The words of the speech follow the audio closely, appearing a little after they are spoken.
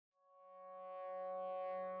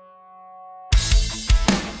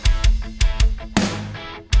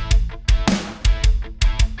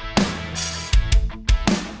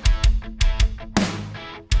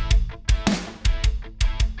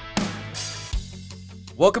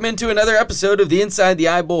Welcome into another episode of the Inside the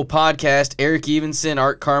Eye Bowl podcast. Eric Evenson,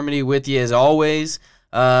 Art Carmody with you as always.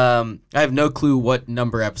 I have no clue what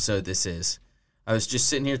number episode this is. I was just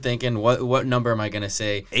sitting here thinking, what number am I going to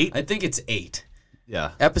say? 8? I think it's 8.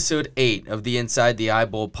 Yeah. Episode 8 of the Inside the Eye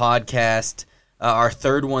Bowl podcast. Our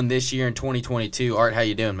third one this year in 2022. Art, how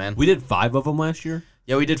you doing, man? We did 5 of them last year?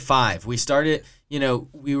 Yeah, we did 5. We started,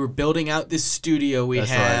 we were building out this studio we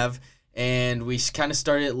have. Right. And we kind of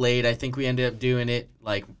started it late. I think we ended up doing it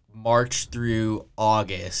like March through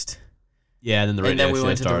August. Yeah, and then the radio show. And then we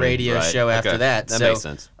went to the radio show after that. That makes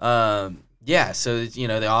sense. Yeah, so,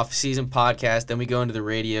 the off-season podcast, then we go into the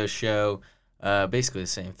radio show. Basically the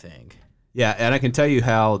same thing. Yeah, and I can tell you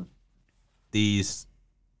how these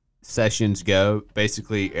sessions go.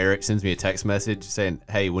 Basically, Eric sends me a text message saying,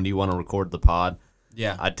 hey, when do you want to record the pod?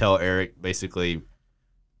 Yeah. I tell Eric, basically,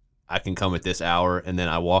 I can come at this hour, and then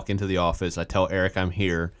I walk into the office. I tell Eric I'm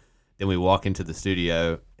here. Then we walk into the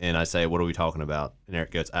studio, and I say, what are we talking about? And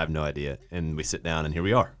Eric goes, I have no idea. And we sit down, and here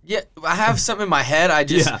we are. Yeah, I have something in my head. I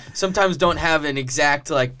just sometimes don't have an exact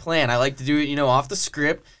plan. I like to do it, off the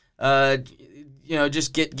script.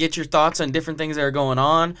 Just get your thoughts on different things that are going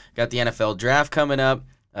on. Got the NFL draft coming up.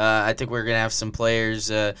 I think we're going to have some players.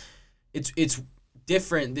 It's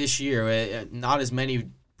different this year. Not as many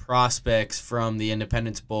prospects from the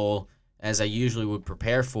Independence Bowl as I usually would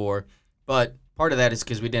prepare for, but part of that is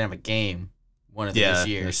because we didn't have a game one of these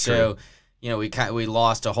years. So, we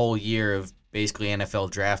lost a whole year of basically NFL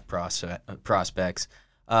draft prospects.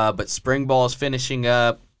 But spring ball is finishing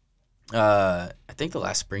up. I think the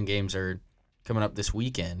last spring games are coming up this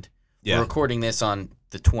weekend. Yeah. We're recording this on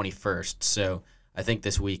the 21st, so I think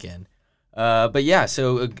this weekend. But yeah,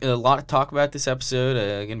 so a lot to talk about this episode.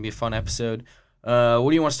 Going to be a fun episode. What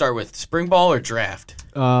do you want to start with, spring ball or draft?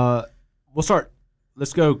 We'll start.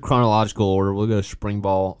 Let's go chronological order. We'll go spring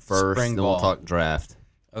ball first, then we'll talk draft.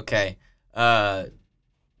 Okay.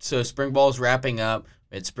 So spring ball is wrapping up.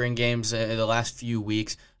 We had spring games the last few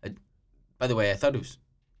weeks. By the way, I thought it was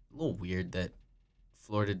a little weird that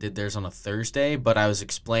Florida did theirs on a Thursday, but I was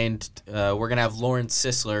explained we're going to have Lauren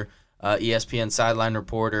Sisler, ESPN sideline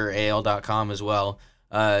reporter, AL.com as well.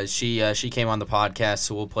 She came on the podcast,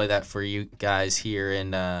 so we'll play that for you guys here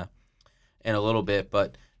in a little bit.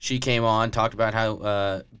 But she came on, talked about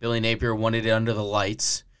how Billy Napier wanted it under the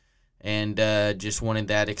lights, and just wanted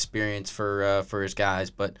that experience for his guys.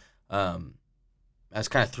 But I was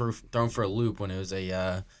kind of thrown for a loop when it was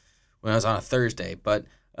when I was on a Thursday. But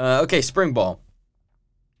okay, spring ball.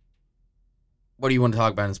 What do you want to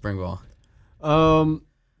talk about in spring ball?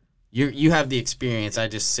 You have the experience. I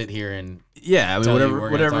just sit here and whatever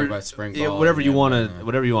talk about spring ball. Whatever you want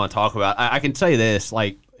to talk about. I can tell you this,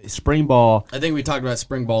 like spring ball. I think we talked about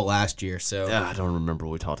spring ball last year. So I don't remember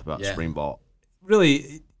what we talked about spring ball.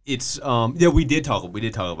 Really, it's we did talk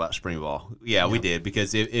about spring ball. Yeah, we did,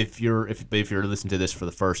 because if you're listening to this for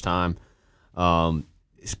the first time,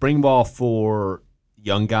 spring ball for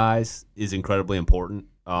young guys is incredibly important.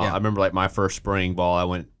 I remember like my first spring ball, I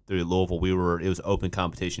went through Louisville. It was open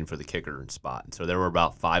competition for the kicker spot, and so there were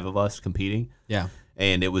about 5 of us competing. Yeah,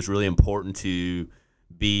 and it was really important to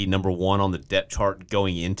be number 1 on the depth chart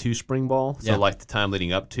going into spring ball. So like the time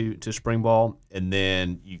leading up to spring ball, and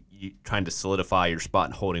then you trying to solidify your spot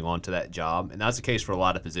and holding on to that job. And that's the case for a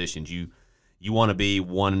lot of positions. You want to be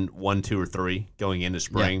 1, 2, or 3 going into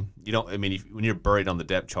spring. Yeah. You don't. I mean, when you're buried on the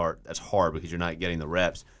depth chart, that's hard because you're not getting the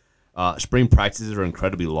reps. Spring practices are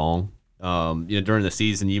incredibly long. During the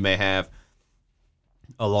season, you may have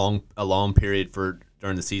a long period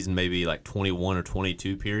during the season, maybe like 21 or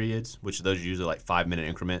 22 periods, which those are usually like 5-minute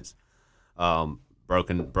increments,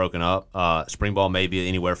 broken up. Spring ball may be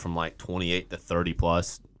anywhere from like 28 to 30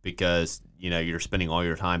 plus, because you're spending all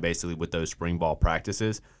your time basically with those spring ball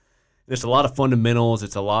practices. There's a lot of fundamentals.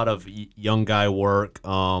 It's a lot of young guy work.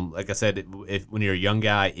 Like I said, when you're a young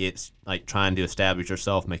guy, it's like trying to establish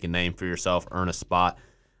yourself, make a name for yourself, earn a spot.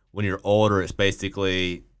 When you're older, it's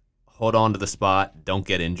basically hold on to the spot, don't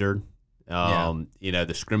get injured.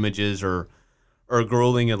 The scrimmages are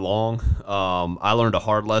grueling and long. I learned a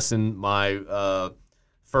hard lesson my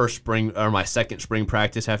first spring, or my second spring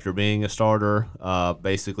practice after being a starter.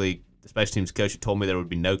 Basically, the special teams coach told me there would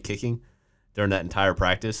be no kicking during that entire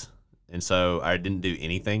practice. And so I didn't do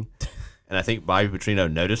anything. And I think Bobby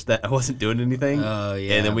Petrino noticed that I wasn't doing anything. Oh,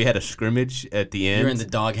 yeah. And then we had a scrimmage at the end. You were in the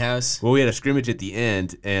doghouse? Well, we had a scrimmage at the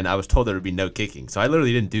end, and I was told there would be no kicking. So I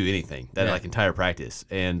literally didn't do anything that entire practice.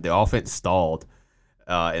 And the offense stalled,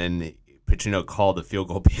 and Petrino called the field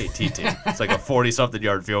goal PAT team. It's like a 40-something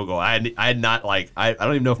yard field goal. I had not, I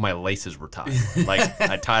don't even know if my laces were tied.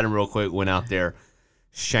 I tied them real quick, went out there,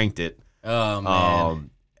 shanked it. Oh, man.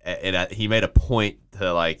 And he made a point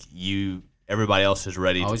to like everybody else is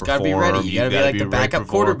ready always to perform. Always got to be ready. You got to be like the backup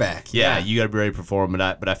quarterback. Yeah, you got to be ready to perform.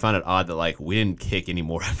 But I found it odd that like we didn't kick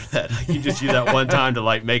anymore after that. Like, you just use that one time to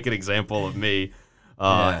like make an example of me.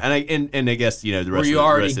 And I guess the rest. Were you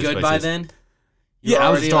already good by then? I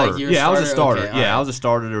was a starter. I was a starter. Okay, I was a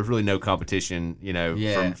starter. There was really no competition,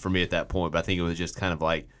 for me at that point. But I think it was just kind of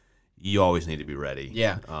like you always need to be ready.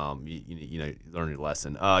 Yeah. You learn your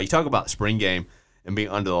lesson. You talk about spring game and being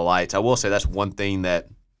under the lights. I will say that's one thing that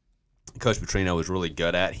Coach Petrino was really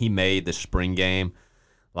good at. He made the spring game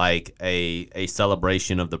like a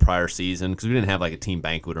celebration of the prior season because we didn't have like a team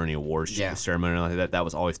banquet or any awards ceremony or anything like that. That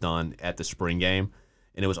was always done at the spring game.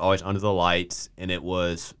 And it was always under the lights, and it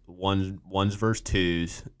was ones versus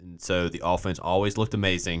twos, and so the offense always looked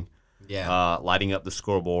amazing. Yeah, lighting up the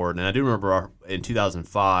scoreboard. And I do remember in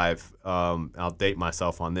 2005. I'll date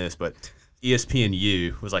myself on this, but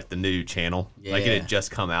ESPNU was like the new channel. Yeah. Like it had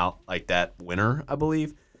just come out like that winter, I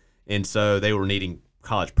believe, and so they were needing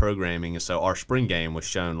college programming, and so our spring game was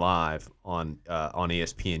shown live on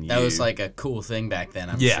ESPNU. That was like a cool thing back then.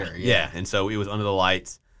 I'm sure. Yeah, and so it was under the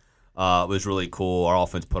lights. It was really cool. Our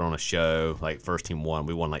offense put on a show. Like first team won.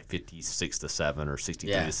 We won like 56-7 or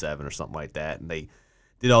 63-7 or something like that. And they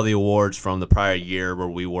did all the awards from the prior year where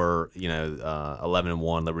we were,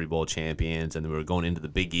 11-1 Liberty Bowl champions, and we were going into the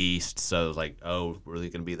Big East. So it was like, oh, we're really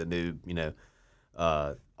going to be the new,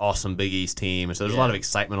 awesome Big East team. And so there's a lot of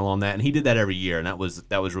excitement along that. And he did that every year, and that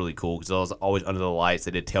was really cool because it was always under the lights.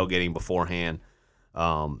 They did tailgating beforehand.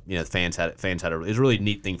 Fans had it. It was a really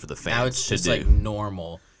neat thing for the fans. Now it's just to do. like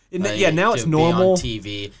normal. Now it's normal. Be on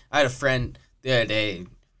TV. I had a friend the other day who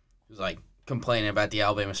was like complaining about the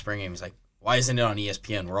Alabama spring game. He's like, "Why isn't it on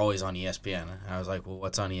ESPN? We're always on ESPN." And I was like, "Well,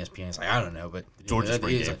 what's on ESPN?" He's like, "I don't know, but Georgia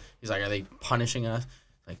spring game." He's like, "Are they punishing us?"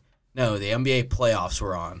 Like, no, the NBA playoffs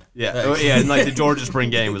were on. Yeah, and like the Georgia spring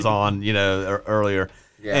game was on, earlier.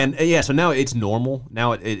 Yeah. And so now it's normal.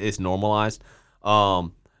 Now it's normalized.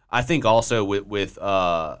 I think also with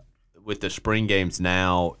the spring games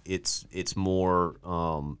now, it's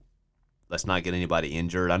more. Let's not get anybody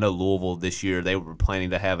injured. I know Louisville this year, they were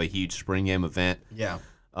planning to have a huge spring game event. Yeah.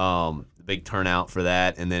 Big turnout for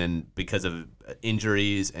that. And then because of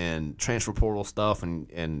injuries and transfer portal stuff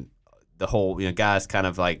and the whole, guys kind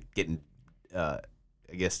of like getting,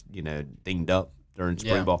 dinged up during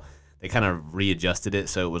spring ball, they kind of readjusted it.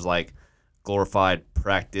 So it was like glorified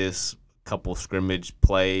practice, couple scrimmage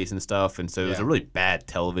plays and stuff. And so it was a really bad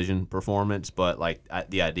television performance, but like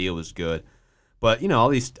the idea was good. But, all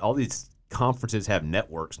these conferences have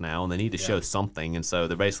networks now, and they need to show something, and so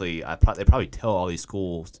they're basically they probably tell all these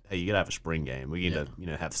schools, hey, you gotta have a spring game. We need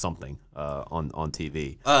to have something on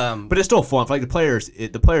TV. But it's still fun. For like the players,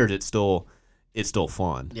 it's still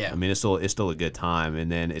fun. Yeah, I mean it's still a good time, and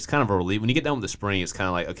then it's kind of a relief when you get done with the spring. It's kind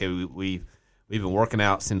of like, okay, we've been working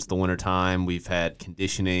out since the winter time. We've had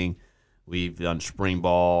conditioning. We've done spring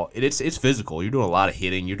ball. It's physical. You're doing a lot of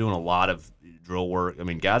hitting. You're doing a lot of drill work. I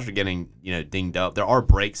mean, guys are getting dinged up. There are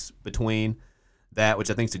breaks between that, which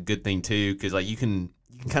I think is a good thing too, because like you can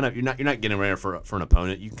kind of you're not getting ready for an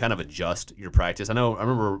opponent. You can kind of adjust your practice. I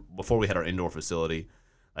remember before we had our indoor facility,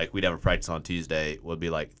 like we'd have a practice on Tuesday. It would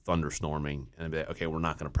be like thunderstorming, and I'd be like, okay, we're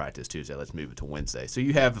not going to practice Tuesday. Let's move it to Wednesday. So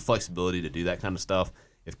you have the flexibility to do that kind of stuff.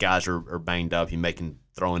 If guys are banged up, you can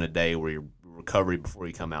throw in a day where you're recovery before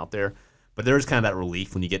you come out there. But there's kind of that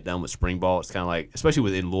relief when you get done with spring ball. It's kind of like, especially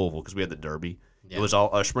within Louisville, because we had the Derby. Yeah. It was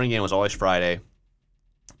our spring game was always Friday,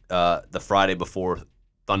 the Friday before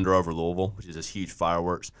Thunder over Louisville, which is this huge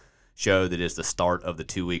fireworks show that is the start of the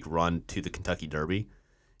 2-week run to the Kentucky Derby.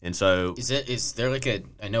 And so is there like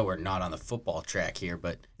I know we're not on the football track here,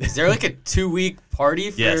 but is there like a 2-week party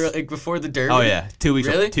for like before the Derby? Oh yeah, 2 weeks.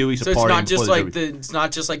 Really? 2 weeks so of partying. So it's not just like Derby. it's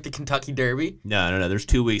not just like the Kentucky Derby. No. There's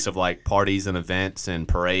 2 weeks of like parties and events and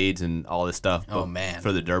parades and all this stuff. Oh man,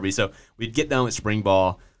 for the Derby. So we'd get done with spring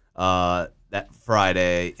ball that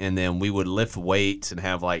Friday, and then we would lift weights and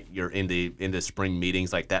have like your into spring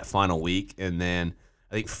meetings like that final week, and then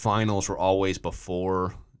I think finals were always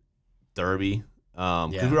before Derby.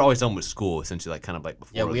 Because we were always done with school, essentially, like kind of like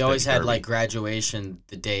before. Yeah, we always had like graduation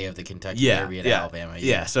the day of the Kentucky Derby at Alabama.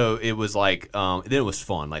 Yeah, so it was like, then it was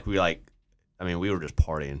fun. Like we were just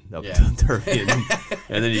partying up until Derby,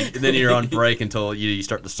 and then you're on break until you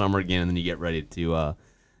start the summer again, and then you get ready to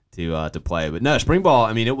play. But no, spring ball.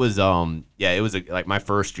 I mean, it was it was like my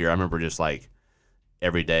first year. I remember just like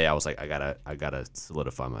every day I was like, I gotta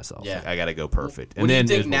solidify myself. Yeah, like, I gotta go perfect. What do you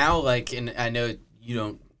think now? Like, and I know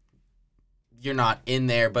you're not in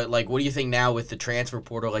there, but like, what do you think now with the transfer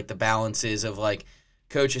portal? Like the balances of like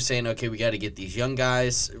coach is saying, okay, we got to get these young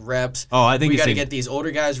guys reps. Oh, I think we got to get these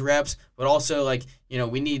older guys reps, but also like,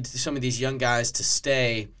 we need some of these young guys to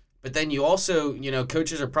stay. But then you also,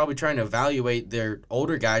 coaches are probably trying to evaluate their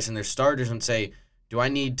older guys and their starters and say, do I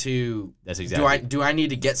need to? That's exactly. Do I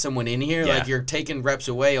need to get someone in here? Yeah. Like you're taking reps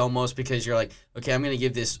away almost because you're like, okay, I'm going to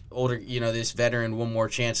give this older, this veteran one more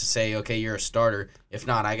chance to say, okay, you're a starter. If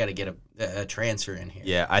not, I got to get a transfer in here.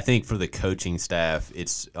 Yeah, I think for the coaching staff,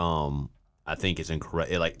 it's I think it's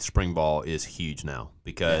incredible. Like spring ball is huge now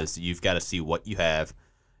because you've got to see what you have,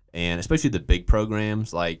 and especially the big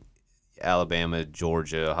programs like Alabama,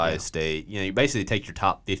 Georgia, Ohio State. You basically take your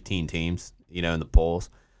top 15 teams, in the polls.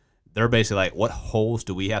 They're basically like, what holes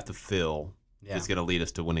do we have to fill that's going to lead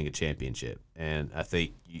us to winning a championship? And I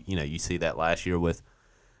think you see that last year with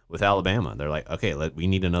Alabama. They're like, okay, we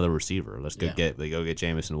need another receiver. Let's go get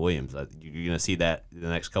Jamison Williams. You're going to see that in the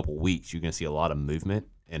next couple of weeks. You're going to see a lot of movement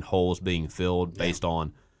and holes being filled based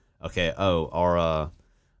on, okay, our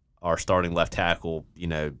starting left tackle,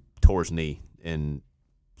 tore his knee in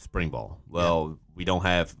spring ball. Well, we don't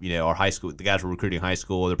have our high school. The guys we're recruiting high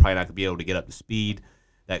school, they're probably not going to be able to get up to speed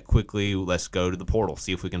that quickly. Let's go to the portal,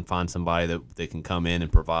 see if we can find somebody that can come in and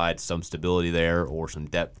provide some stability there or some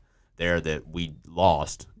depth there that we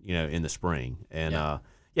lost, in the spring. And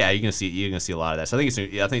you're gonna see a lot of that. So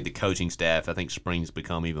I think the coaching staff, I think spring's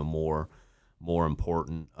become even more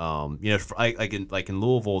important. Like in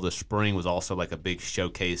Louisville, the spring was also like a big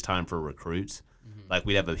showcase time for recruits. Mm-hmm. Like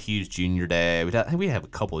we'd have a huge junior day. We'd have a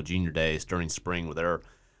couple of junior days during spring where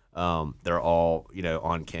they're all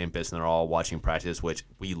on campus and they're all watching practice, which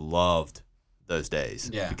we loved those days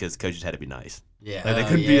because coaches had to be nice. Yeah, like they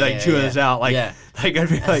couldn't be chewing us out. Like I'd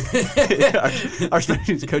be like, our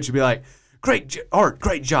special coach would be like, great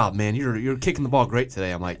job, man. You're kicking the ball great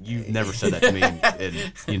today. I'm like, you've never said that to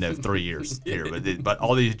me in 3 years here. But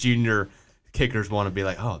all these junior kickers want to be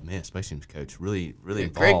like, oh man, special teams coach, really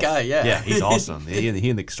involved. Great guy, yeah, he's awesome. he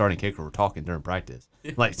and the starting kicker were talking during practice.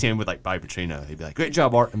 Like same with like Bobby Petrino. He'd be like, great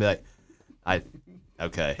job, Art, and be like,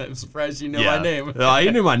 okay. I'm surprised you know my name. Well, he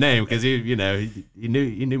knew my name because he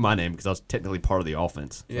knew my name because I was technically part of the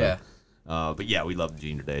offense. Yeah. But yeah, we loved the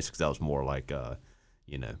junior days because that was more like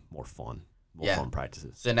more fun. Fun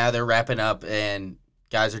practices. So now they're wrapping up and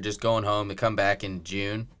guys are just going home. They come back in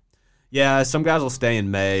June. Yeah, some guys will stay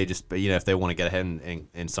in May just if they want to get ahead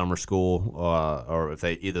in summer school or if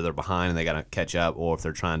they're behind and they got to catch up or if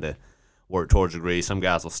they're trying to work towards a degree. Some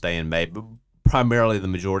guys will stay in May, but primarily the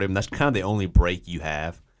majority of them, that's kind of the only break you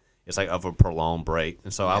have. It's like of a prolonged break.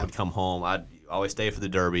 And so I would come home. I'd always stay for the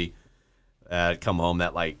Derby. I'd come home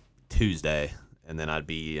that like Tuesday and then I'd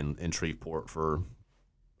be in Shreveport for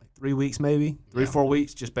 3 weeks, maybe 3 or 4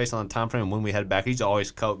 weeks, just based on the time frame when we head back. We used to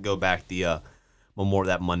always go back the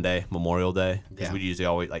that Monday, Memorial Day, because we usually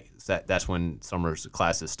always that's when summer's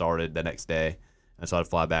classes started the next day, and so I'd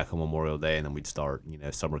fly back on Memorial Day, and then we'd start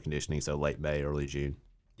summer conditioning, so late May, early June.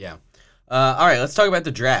 Yeah. All right, let's talk about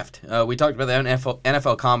the draft. We talked about the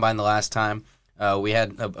NFL Combine the last time. We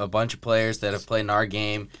had a bunch of players that have played in our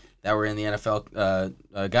game that were in the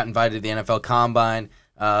NFL, got invited to the NFL Combine.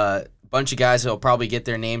 Bunch of guys that will probably get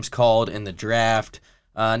their names called in the draft.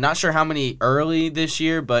 Not sure how many early this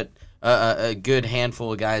year, but a good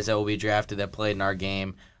handful of guys that will be drafted that played in our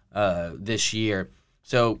game this year.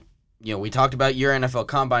 So, we talked about your NFL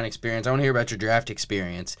Combine experience. I want to hear about your draft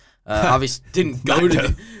experience. Obviously, didn't go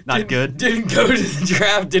to the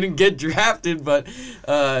draft, didn't get drafted, but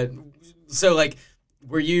so like,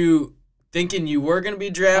 were you thinking you were going to be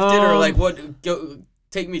drafted, or like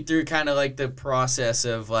take me through kind of like the process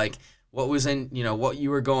of like what was in what you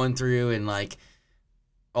were going through and like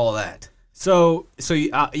all that. So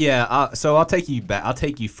I'll take you back. I'll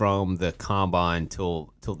take you from the combine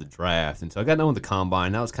till the draft, and so I got done with the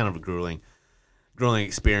combine. That was kind of a grueling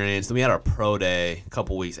experience. Then we had our pro day a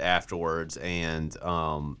couple weeks afterwards, and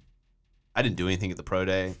I didn't do anything at the pro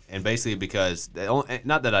day, and basically because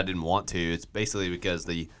not that I didn't want to, it's basically because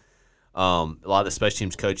a lot of the special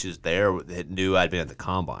teams coaches there that knew I'd been at the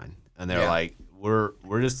combine, and they're like, we're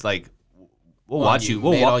just like. We'll watch you.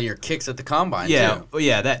 Made all your kicks at the combine. Yeah, too.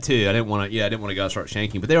 Yeah, that too. I didn't want to go start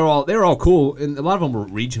shanking, but they were all cool, and a lot of them were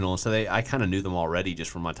regional, so I kind of knew them already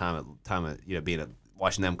just from my time at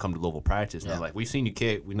watching them come to Louisville practice. And I was like, we've seen you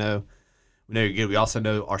kick. We know you're good. We also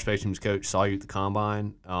know our special teams coach saw you at the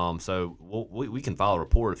combine. So we can file a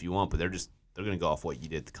report if you want, but they're going to go off what you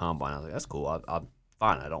did at the combine. I was like, that's cool. I'm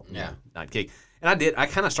fine. I don't not kick, and I did. I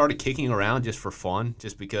kind of started kicking around just for fun,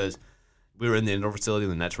 just because. We were in the indoor facility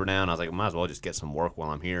and the nets were down. I was like, I might as well just get some work while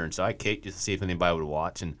I'm here. And so I kicked just to see if anybody would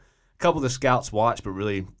watch. And a couple of the scouts watched, but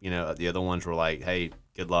really, the other ones were like, hey,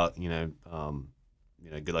 good luck,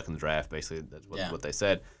 good luck in the draft. Basically, that's what they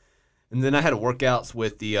said. And then I had workouts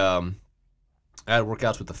with the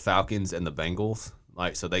Falcons and the Bengals.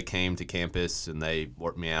 Like, so they came to campus and they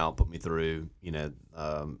worked me out, put me through,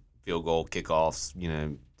 field goal, kickoffs,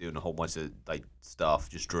 doing a whole bunch of like stuff,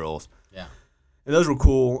 just drills. Yeah. And those were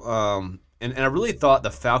cool. And I really thought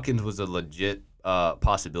the Falcons was a legit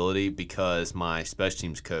possibility because my special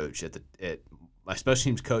teams coach my special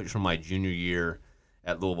teams coach from my junior year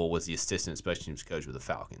at Louisville was the assistant special teams coach with the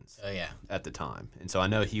Falcons. Oh yeah. At the time, and so I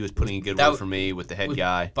know he was putting a good word for me with the head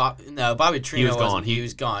guy. Bobby Trino he was gone. He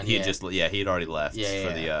was gone. He had already left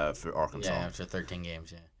for Arkansas. Yeah, after 13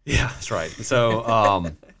 games. Yeah. Yeah, that's right.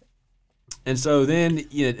 So and so then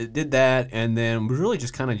it did that, and then we really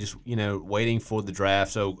just kind of waiting for the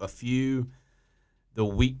draft. So the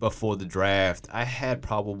week before the draft, I had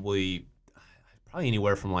probably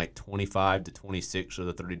anywhere from like 25 to 26 of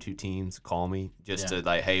the 32 teams call me just to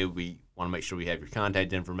like, hey, we want to make sure we have your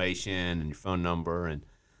contact information and your phone number and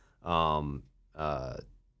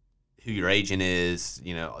who your agent is,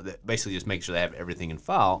 basically just make sure they have everything in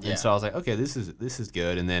file. Yeah. And so I was like, okay, this is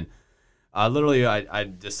good. And then I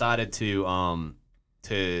decided to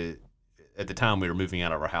at the time we were moving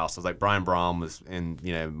out of our house. I was like, Brian Brom was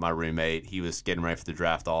my roommate. He was getting ready for the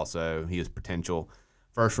draft also. He was potential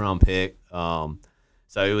first round pick. So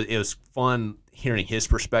it was fun hearing his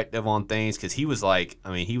perspective on things because he was like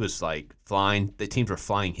flying. The teams were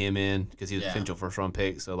flying him in because he was a potential first round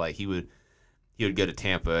pick. So like he would go to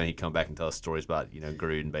Tampa and he'd come back and tell us stories about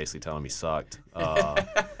Gruden basically telling him he sucked.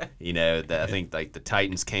 That I think like the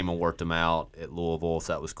Titans came and worked him out at Louisville,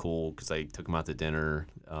 so that was cool because they took him out to dinner.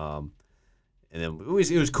 And then it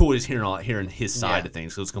was cool just hearing his side of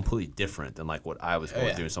things. So it was completely different than like what I was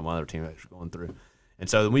going through and some other team was going through. And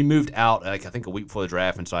so we moved out, like I think a week before the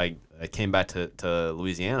draft, and so I came back to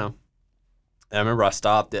Louisiana. And I remember I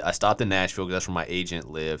stopped in Nashville because that's where my agent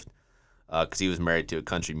lived, because he was married to a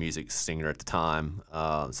country music singer at the time.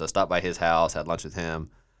 So I stopped by his house, had lunch with him,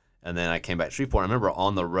 and then I came back to Shreveport. I remember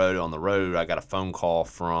on the road, I got a phone call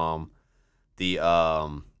from the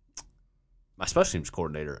my special teams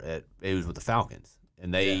coordinator. It was with the Falcons,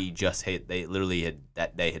 and they literally had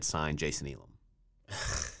that day had signed Jason Elam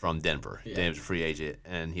from Denver. Yeah. Denver's a free agent,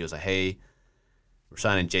 and he was like, "Hey, we're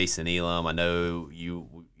signing Jason Elam. I know you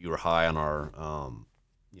were high on our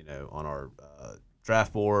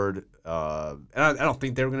draft board, and I don't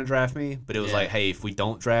think they were going to draft me, but it was like, hey, if we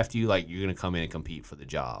don't draft you, like you're going to come in and compete for the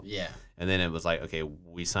job." Yeah. And then it was like, okay,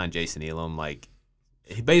 we signed Jason Elam. Like,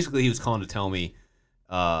 he was calling to tell me,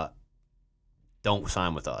 don't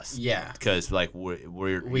sign with us. Yeah. Because like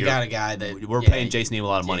we got a guy that we're paying Jason Elam a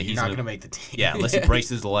lot of money. He's not going to make the team. Yeah, unless he breaks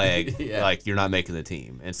his leg, like you're not making the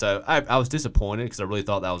team. And so I was disappointed because I really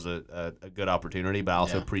thought that was a good opportunity, but I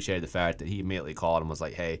also appreciated the fact that he immediately called and was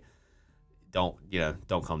like, hey, don't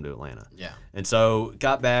come to Atlanta. Yeah. And so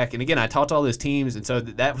got back, and again I talked to all those teams, and so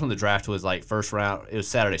that from the draft was like first round. It was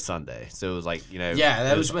Saturday, Sunday, so it was like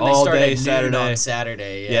that was when they started Saturday on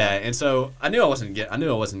Saturday. Yeah. And so I knew I wasn't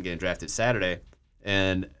getting drafted Saturday,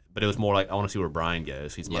 but it was more like I want to see where Brian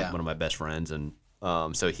goes. He's one of my best friends, and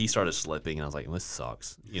so he started slipping, and I was like, well, this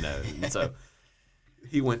sucks, And so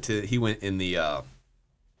he went in the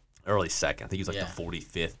early second. I think he was like the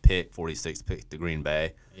 45th pick, 46th pick to Green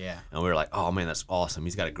Bay. Yeah. And we were like, oh, man, that's awesome.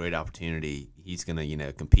 He's got a great opportunity. He's going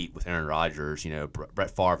to, compete with Aaron Rodgers.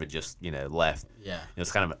 Brett Favre had just, left. Yeah. It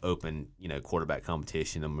was kind of an open, quarterback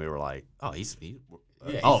competition. And we were like, oh,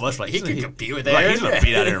 all of us were like, he can compete with Aaron. He's going to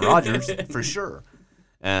beat out Aaron Rodgers for sure.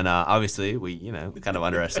 And obviously, we kind of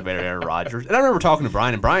underestimated Aaron Rodgers. And I remember talking to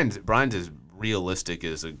Brian, and Brian's as realistic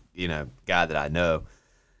as a, guy that I know.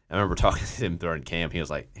 I remember talking to him during camp. He was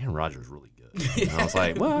like, Aaron Rodgers is really good. And I was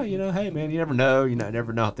like, well, hey, man, you never know. You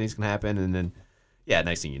never know how things can happen. And then,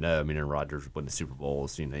 next thing you know, Aaron Rodgers won the Super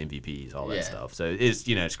Bowls, MVPs, all that stuff. So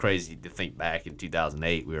it's crazy to think back in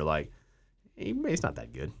 2008. We were like, he's not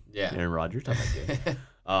that good. Yeah. Aaron Rodgers, not that good.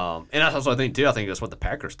 And that's also I think that's what the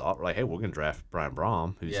Packers thought. We're like, hey, we're going to draft Brian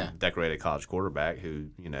Brom, who's a decorated college quarterback who,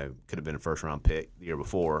 could have been a first-round pick the year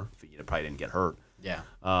before if probably didn't get hurt. Yeah.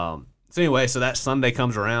 So anyway, so that Sunday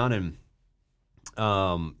comes around, and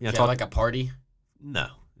like a party? No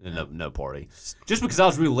party. Just because I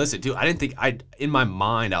was realistic too. I didn't think in my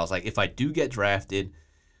mind I was like, if I do get drafted,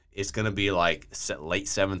 it's gonna be like late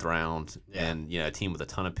 7th round, and a team with a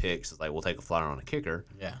ton of picks is like, we'll take a flyer on a kicker.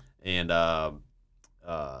 Yeah. And I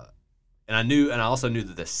also knew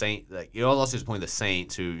that the Saints, like it was also disappointing the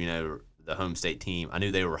Saints, who the home state team. I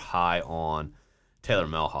knew they were high on Taylor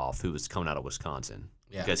Melhoff, who was coming out of Wisconsin.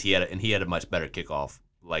 Yeah. Because he had a much better kickoff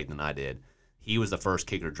leg than I did. He was the first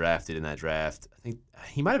kicker drafted in that draft. I think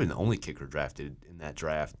he might have been the only kicker drafted in that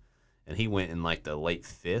draft. and he went in like the late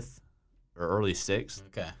 5th or early 6th.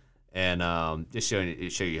 Okay. And just show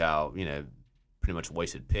you how, pretty much a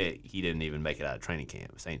wasted pick. He didn't even make it out of training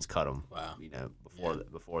camp. Saints cut him. Wow.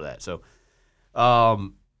 Before that. So,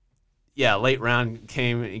 late round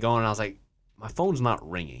came and going, and I was like, my phone's not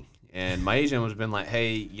ringing. And my agent was been like,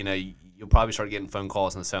 hey, you'll probably start getting phone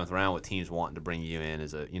calls in the 7th round with teams wanting to bring you in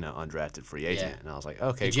as a, undrafted free agent. Yeah. And I was like,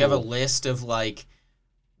 okay, Did you have a list of like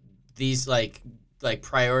these like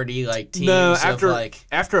priority like teams? No, after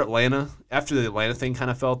Atlanta, after the Atlanta thing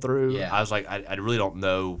kind of fell through, I was like, I really don't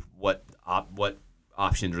know what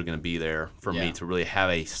options are going to be there for me to really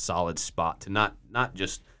have a solid spot to not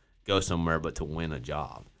just go somewhere, but to win a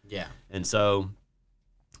job. Yeah. And so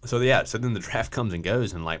then the draft comes and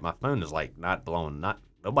goes, and like my phone is like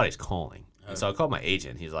nobody's calling. Okay. And so I called my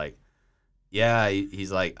agent. He's like, yeah,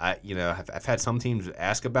 he's like, I've had some teams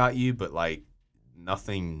ask about you, but like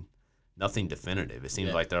nothing definitive. It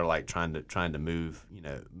seems like they're like trying to move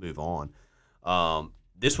on.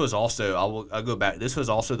 This was also I'll go back. This was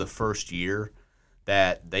also the first year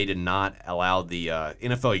that they did not allow the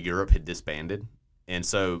NFL Europe had disbanded, and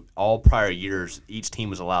so all prior years each team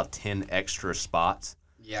was allowed 10 extra spots.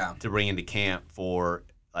 Yeah. To bring into camp for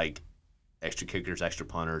like extra kickers, extra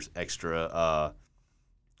punters, extra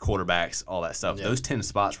quarterbacks, all that stuff. Yeah. Those 10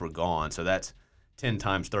 spots were gone, so that's 10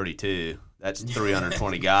 times 32. That's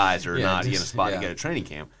 320 guys are not getting a spot to get a training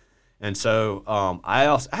camp. And so I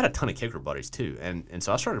had a ton of kicker buddies too, and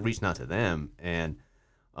so I started reaching out to them, and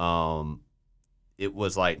it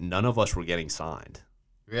was like none of us were getting signed.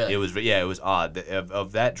 Really? It was odd.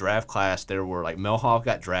 Of that draft class, there were like Mel Hall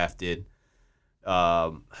got drafted.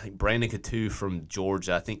 I think Brandon Coutu from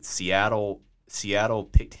Georgia. I think Seattle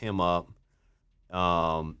picked him up.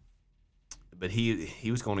 But he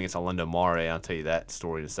was going against Orlando Mare. I'll tell you that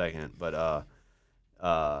story in a second. But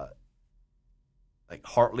like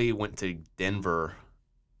Hartley went to Denver,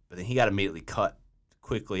 but then he got immediately cut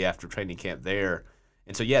quickly after training camp there.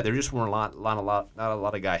 And so there just weren't not a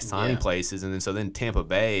lot of guys signing places. And then Tampa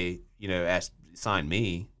Bay, signed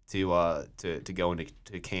me to go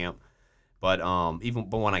into camp. But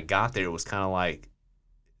when I got there, it was kind of like,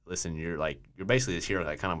 listen, you're basically just here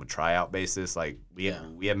like kind of a tryout basis. Like we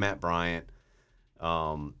have Matt Bryant.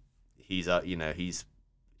 He was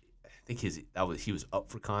up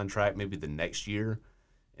for contract maybe the next year,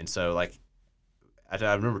 and so like I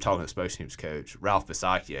remember talking to the special teams coach Ralph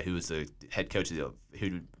Bisaccia, who was the head coach who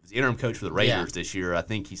was the interim coach for the Raiders this year. I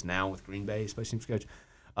think he's now with Green Bay, special teams coach.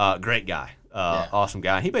 Great guy, awesome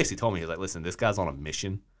guy. He basically told me, he was like, listen, this guy's on a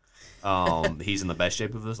mission. He's in the best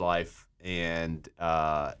shape of his life, and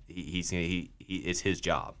it's his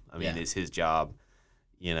job. I mean, it's his job.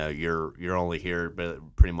 You're only here,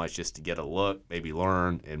 but pretty much just to get a look, maybe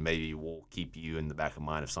learn, and maybe we'll keep you in the back of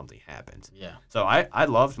mind if something happens. Yeah. So I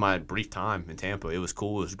loved my brief time in Tampa. It was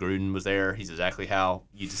cool. Gruden was there. He's exactly how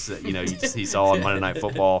he saw on Monday Night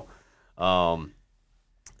Football. Never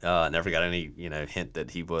got any hint that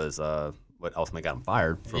he was what ultimately got him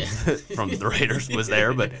fired from the Raiders was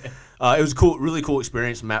there, but it was cool, really cool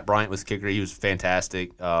experience. Matt Bryant was the kicker. He was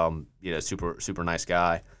fantastic. Super nice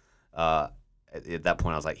guy. At that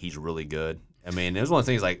point, I was like, he's really good. I mean, it was one of the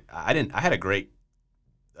things like I had a great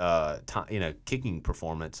kicking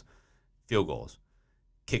performance, field goals,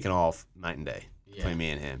 kicking off night and day between me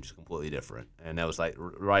and him, just completely different. And that was like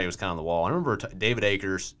right, it was kind of on the wall. I remember David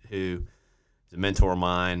Akers, who is a mentor of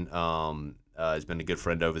mine, has been a good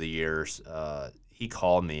friend over the years. He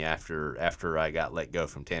called me after I got let go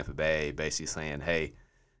from Tampa Bay, basically saying, hey,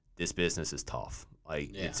 this business is tough.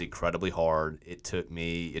 Like it's incredibly hard. It took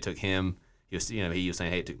him. He was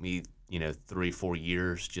saying, hey, it took me 3-4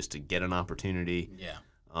 years just to get an opportunity. Yeah.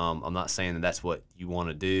 I'm not saying that that's what you want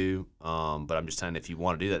to do, but I'm just saying if you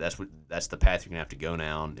want to do that, that's the path you're gonna have to go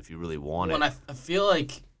down if you really want it. And I feel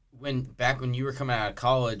like when you were coming out of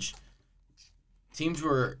college, teams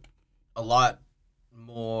were a lot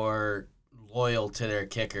more loyal to their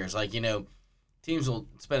kickers. Like teams will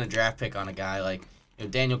spend a draft pick on a guy. Like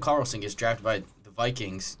Daniel Carlson gets drafted by the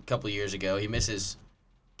Vikings a couple of years ago. He misses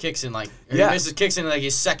kicks in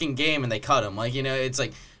his second game and they cut him. Like it's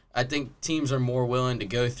like I think teams are more willing to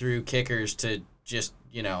go through kickers to just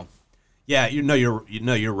Yeah,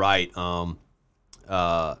 you're right.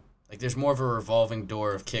 Like there's more of a revolving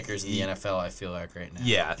door of kickers in the NFL. I feel like right now.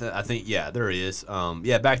 Yeah, I think there is.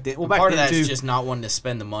 Back then. Well, back part then of that's too, just not wanting to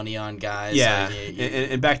spend the money on guys. Yeah,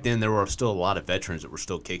 and back then there were still a lot of veterans that were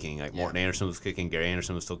still kicking. Like Morton Anderson was kicking, Gary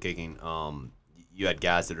Anderson was still kicking. You had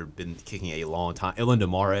guys that had been kicking a long time. Orlando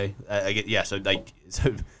Mare. So David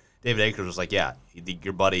Akers was like,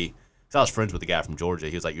 your buddy because I was friends with the guy from Georgia.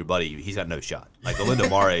 He was like, your buddy, he's got no shot. Like, Olindo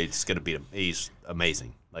Mare is going to beat him. He's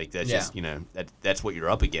amazing. Like, that's just, that's what you're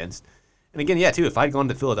up against. And again, too, if I'd gone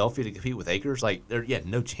to Philadelphia to compete with Akers, like,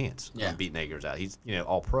 no chance of beating Akers out. He's,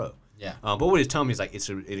 all pro. Yeah. But what he's telling me is, like,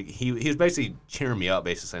 he was basically cheering me up,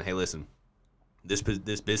 basically saying, hey, listen, this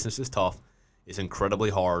business is tough. It's incredibly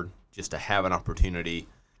hard just to have an opportunity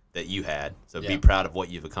that you had. So be proud of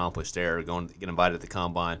what you've accomplished there. Get invited to the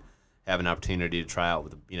Combine, have an opportunity to try out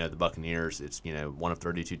with the Buccaneers. It's one of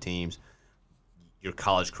 32 teams. Your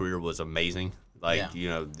college career was amazing. Like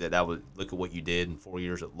that was, look at what you did in 4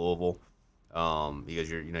 years at Louisville. Because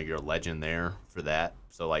you're a legend there for that.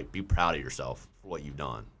 So like be proud of yourself for what you've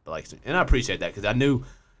done. But and I appreciate that because I knew,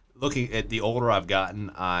 looking at the older I've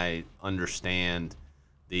gotten, I understand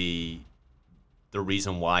the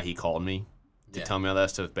reason why he called me to tell me all that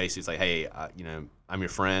stuff. Basically, it's like, hey, I'm your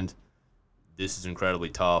friend. This is incredibly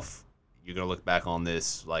tough. You're gonna look back on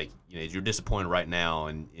this like you're disappointed right now,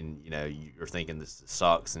 and you're thinking this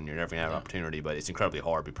sucks, and you're never gonna have an opportunity. But it's incredibly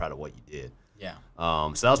hard. Be proud of what you did. Yeah.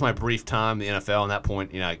 So that was my brief time in the NFL. And at that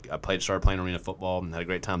point, I started playing arena football and had a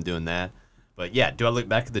great time doing that. But do I look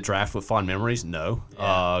back at the draft with fond memories? No,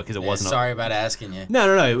 because it wasn't. Sorry about asking you.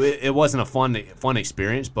 No. It wasn't a fun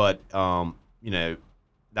experience, but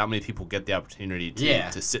not many people get the opportunity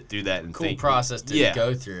to sit through that and think. Cool process to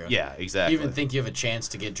go through. Yeah, exactly. Even think you have a chance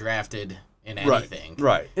to get drafted in anything.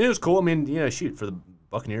 Right. And it was cool. I mean, for the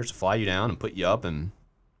Buccaneers to fly you down and put you up and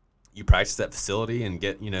you practice at that facility and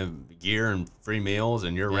get, gear and free meals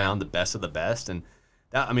and you're around the best of the best. And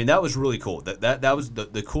that was really cool. That was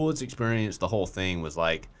the coolest experience. The whole thing was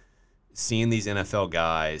like seeing these NFL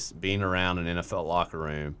guys, being around an NFL locker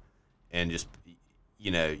room and just,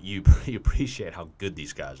 you appreciate how good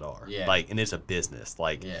these guys are. Yeah. Like, and it's a business.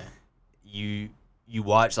 Like, you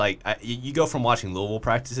watch, like, you go from watching Louisville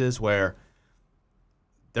practices where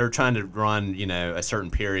they're trying to run, a certain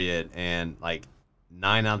period and, like,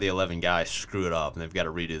 9 out of the 11 guys screw it up and they've got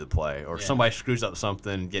to redo the play. Or somebody screws up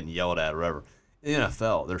something, getting yelled at or whatever. In the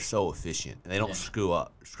NFL, they're so efficient and they don't screw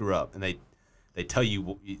up. And they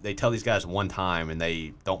tell these guys one time and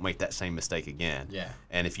they don't make that same mistake again. Yeah.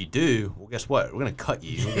 And if you do, well, guess what? We're going to cut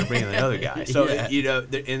you. We're going to bring in another guy. So, and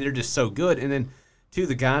they're just so good. And then, too,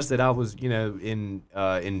 the guys that I was, in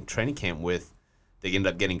training camp with, they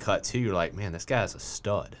ended up getting cut, too. You're like, man, this guy's a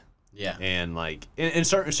stud. Yeah. And, like, and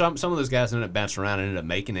certain, some of those guys ended up bouncing around and ended up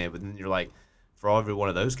making it. But then you're like, for every one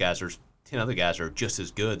of those guys, there's 10 other guys that are just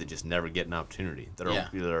as good that just never get an opportunity.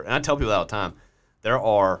 And I tell people all the time, there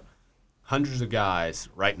are hundreds of guys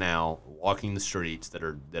right now walking the streets that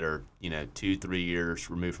are 2-3 years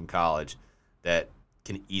removed from college that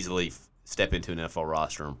can easily step into an NFL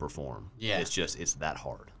roster and perform. Yeah. It's that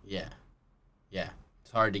hard. Yeah.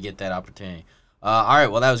 It's hard to get that opportunity. All right,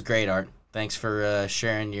 well, that was great, Art. Thanks for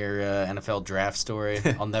sharing your NFL draft story.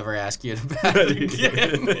 I'll never ask you about it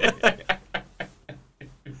again.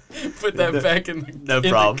 Put that back in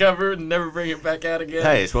the cover and never bring it back out again.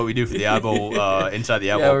 Hey, it's what we do for the Eyebowl, Inside the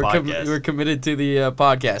Eyebowl podcast. We're committed to the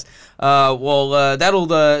podcast.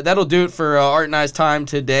 That'll do it for Art and I's time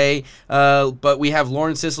today. But we have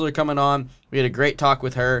Lauren Sisler coming on. We had a great talk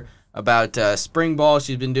with her about spring ball.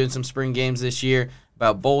 She's been doing some spring games this year,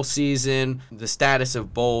 about bowl season, the status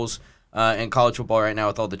of bowls in college football right now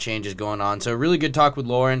with all the changes going on. So a really good talk with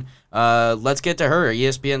Lauren. Let's get to her.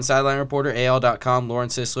 ESPN sideline reporter, AL.com, Lauren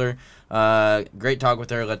Sisler. Great talk with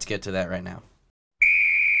her. Let's get to that right now.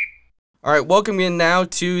 All right, welcome in now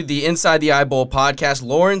to the Inside the Eyebowl podcast.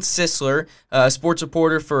 Lauren Sisler, sports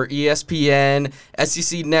reporter for ESPN,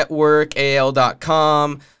 SEC Network,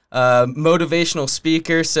 AL.com, motivational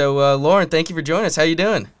speaker. So, Lauren, thank you for joining us. How you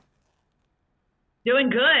doing?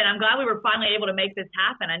 Doing good. I'm glad we were finally able to make this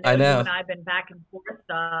happen. I know. You and I have been back and forth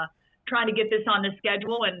trying to get this on the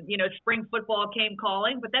schedule, and spring football came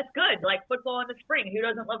calling, but that's good. Like football in the spring. Who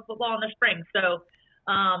doesn't love football in the spring? So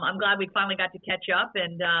I'm glad we finally got to catch up,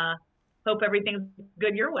 and hope everything's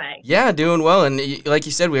good your way. Yeah, doing well. And like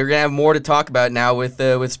you said, we're gonna have more to talk about now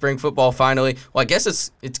with spring football finally. Well, I guess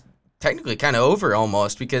it's technically kind of over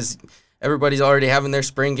almost because everybody's already having their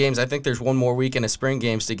spring games. I think there's one more weekend of spring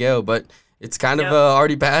games to go, but it's kind of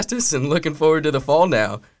already past us and looking forward to the fall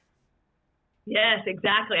now. Yes,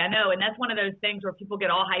 exactly. I know. And that's one of those things where people get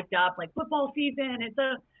all hyped up, like football season. It's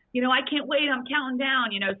I can't wait. I'm counting down,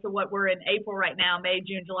 so what we're in April right now, May,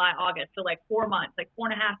 June, July, August. So like 4 months, like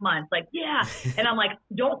 4.5 months, like, yeah. And I'm like,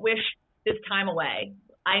 don't wish this time away.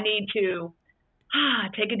 I need to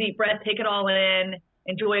take a deep breath, take it all in,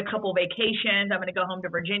 enjoy a couple vacations. I'm going to go home to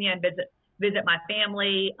Virginia and visit my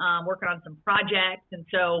family, working on some projects. And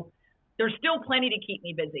so there's still plenty to keep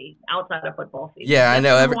me busy outside of football season. Yeah, I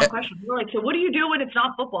know. Number one question. You're like, so what do you do when it's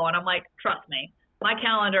not football? And I'm like, trust me, my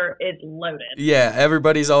calendar is loaded. Yeah,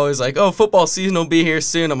 everybody's always like, oh, football season will be here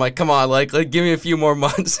soon. I'm like, come on, like give me a few more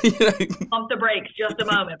months. Pump the brakes just a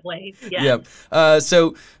moment, please. Yeah. Yep.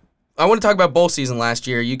 So I want to talk about bowl season last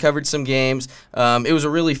year. You covered some games. It was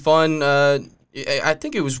a really fun I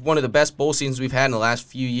think it was one of the best bowl seasons we've had in the last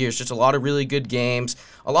few years. Just a lot of really good games,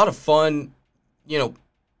 a lot of fun,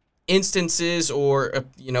 instances or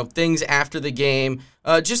things after the game.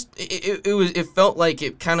 It felt like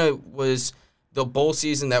it kind of was the bowl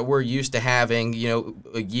season that we're used to having.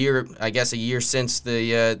 A year since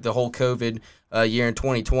the whole COVID year in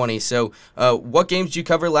 2020. So, what games did you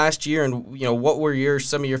cover last year, and what were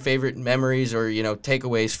some of your favorite memories or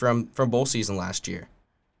takeaways from bowl season last year?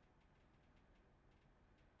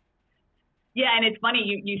 Yeah, and it's funny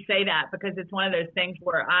you say that because it's one of those things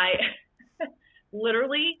where I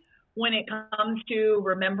literally, when it comes to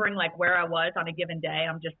remembering like where I was on a given day,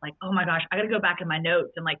 I'm just like, oh my gosh, I got to go back in my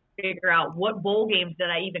notes and like figure out what bowl games did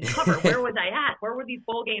I even cover? Where was I at? Where were these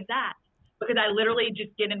bowl games at? Because I literally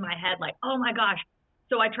just get in my head like, oh my gosh.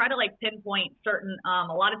 So I try to like pinpoint certain,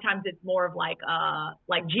 a lot of times it's more of like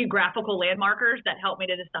geographical landmarkers that help me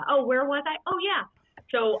to decide, oh, where was I? Oh yeah.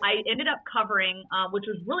 So I ended up covering, which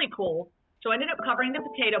was really cool. So I ended up covering the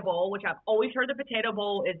Potato Bowl, which I've always heard the Potato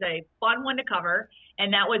Bowl is a fun one to cover.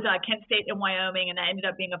 And that was Kent State and Wyoming. And that ended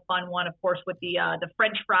up being a fun one, of course, with the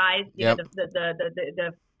French fries, the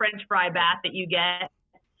French fry bath that you get,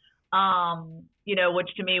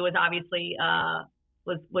 which to me was obviously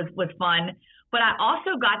was fun. But I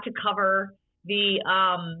also got to cover the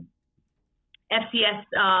FCS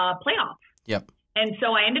playoffs. Yep. And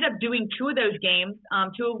so I ended up doing two of those games,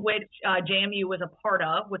 two of which JMU was a part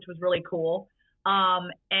of, which was really cool.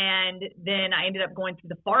 And then I ended up going to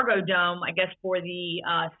the Fargo Dome, I guess, for the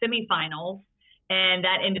semifinals. And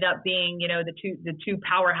that ended up being, the two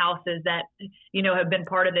powerhouses that, have been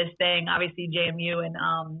part of this thing, obviously JMU and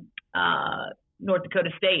North Dakota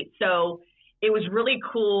State. So it was really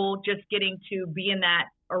cool just getting to be in that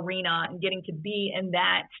arena and getting to be in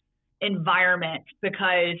that environment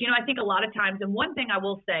because, I think a lot of times, and one thing I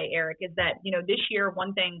will say, Eric, is that, this year,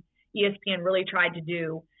 one thing ESPN really tried to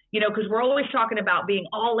do, because we're always talking about being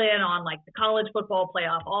all in on like the college football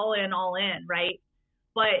playoff, all in, right?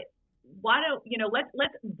 But why don't,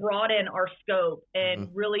 let's broaden our scope and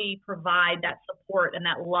really provide that support and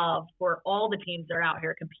that love for all the teams that are out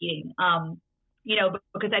here competing.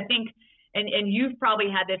 Because I think, and you've probably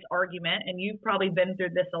had this argument and you've probably been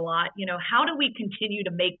through this a lot, how do we continue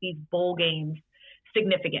to make these bowl games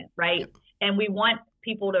significant, right? Yep. And we want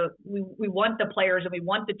people to, we want the players and we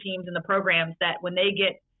want the teams and the programs that when they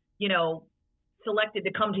get, selected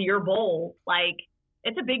to come to your bowl, like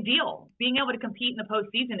it's a big deal. Being able to compete in the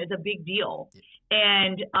postseason is a big deal. Yep.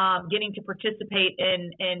 And getting to participate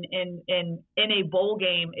in a bowl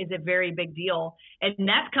game is a very big deal. And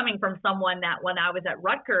that's coming from someone that when I was at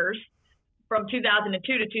Rutgers, from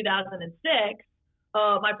 2002 to 2006,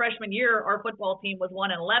 my freshman year, our football team was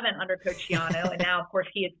 1-11 under Coach Schiano, and now, of course,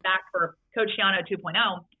 he is back for Coach Schiano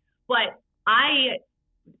 2.0. But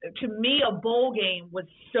to me, a bowl game was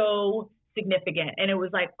so significant, and it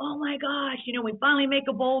was like, oh my gosh, we finally make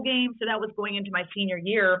a bowl game. So that was going into my senior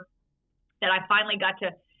year that I finally got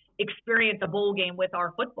to experience a bowl game with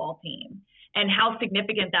our football team, and how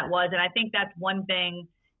significant that was. And I think that's one thing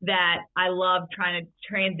that I love, trying to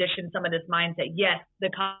transition some of this mindset. Yes, the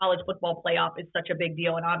college football playoff is such a big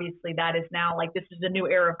deal. And obviously that is now like, this is a new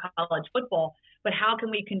era of college football, but how can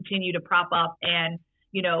we continue to prop up and,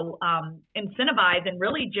 incentivize and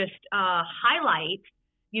really just highlight,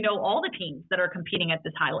 all the teams that are competing at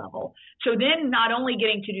this high level. So then not only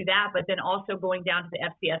getting to do that, but then also going down to the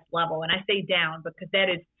FCS level. And I say down because that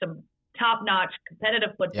is some top-notch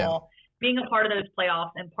competitive football. Yeah. Being a part of those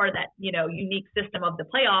playoffs and part of that, unique system of the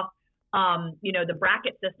playoff, the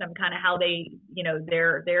bracket system, kind of how they,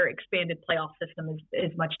 their expanded playoff system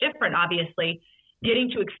is much different, obviously,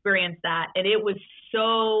 getting to experience that. And it was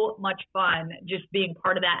so much fun just being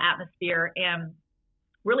part of that atmosphere and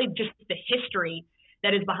really just the history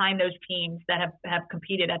that is behind those teams that have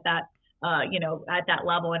competed at that, at that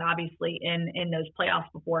level and obviously in those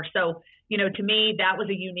playoffs before. So, to me, that was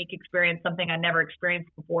a unique experience, something I never experienced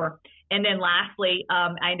before. And then lastly,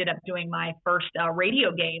 I ended up doing my first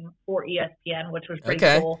radio game for ESPN, which was pretty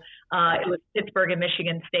cool. It was Pittsburgh and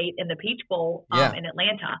Michigan State in the Peach Bowl in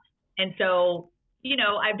Atlanta. And so,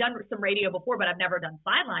 I've done some radio before, but I've never done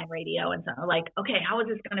sideline radio. And so I'm like, okay, how is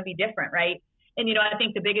this going to be different, right? And, I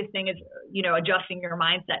think the biggest thing is, adjusting your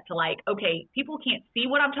mindset to like, okay, people can't see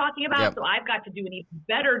what I'm talking about. Yep. So I've got to do an even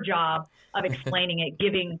better job of explaining it,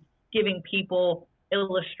 giving, giving people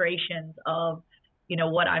illustrations of,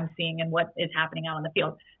 what I'm seeing and what is happening out on the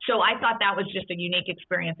field. So I thought that was just a unique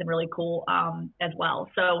experience and really cool as well.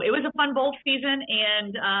 So it was a fun bowl season,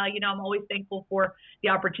 and I'm always thankful for the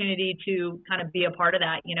opportunity to kind of be a part of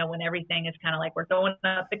that. When everything is kind of like we're throwing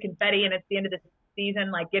up the confetti and it's the end of the season,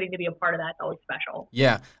 like getting to be a part of that is always special.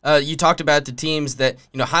 Yeah, you talked about the teams that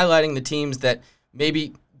highlighting the teams that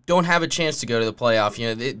maybe don't have a chance to go to the playoff.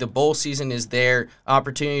 The bowl season is their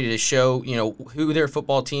opportunity to show, who their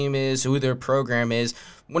football team is, who their program is.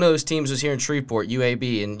 One of those teams was here in Shreveport,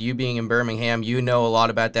 UAB, and you being in Birmingham, you know a lot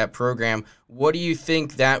about that program. What do you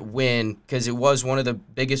think that win, because it was one of the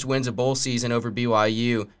biggest wins of bowl season over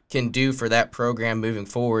BYU, can do for that program moving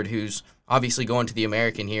forward, who's obviously going to the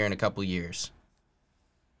American here in a couple years?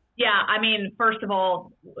 Yeah, first of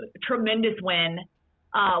all, tremendous win.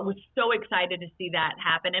 Was so excited to see that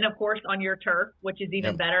happen. And of course on your turf, which is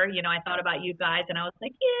even better. I thought about you guys and I was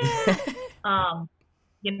like, yeah.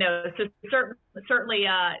 So certainly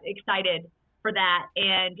excited for that.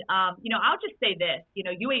 And, I'll just say this,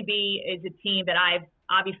 UAB is a team that I've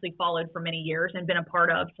obviously followed for many years and been a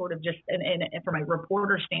part of sort of just from a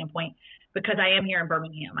reporter standpoint, because I am here in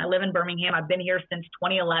Birmingham. I live in Birmingham. I've been here since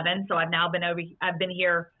 2011. So I've been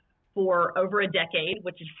here for over a decade,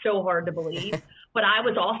 which is so hard to believe. But I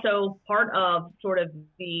was also part of sort of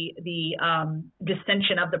the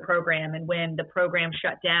dissension of the program and when the program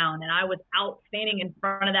shut down. And I was out standing in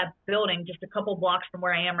front of that building just a couple blocks from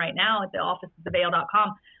where I am right now at the offices of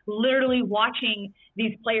AL.com, literally watching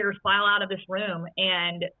these players file out of this room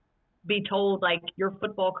and be told, like, your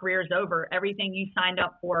football career is over. Everything you signed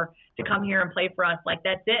up for to come here and play for us, like,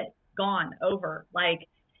 that's it, gone, over. Like,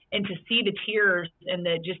 and to see the tears and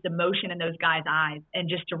the just emotion in those guys' eyes, and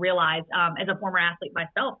just to realize, as a former athlete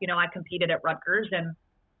myself, I competed at Rutgers and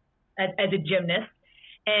as a gymnast,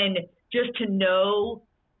 and just to know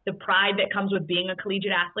the pride that comes with being a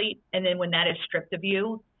collegiate athlete, and then when that is stripped of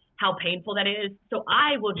you, how painful that is. So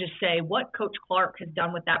I will just say what Coach Clark has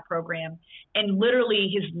done with that program, and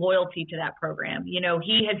literally his loyalty to that program.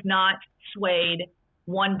 He has not swayed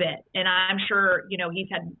one bit. And I'm sure, he's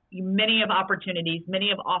had many of opportunities, many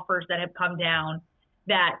of offers that have come down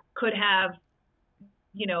that could have,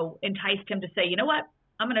 enticed him to say, you know what,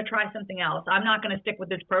 I'm going to try something else. I'm not going to stick with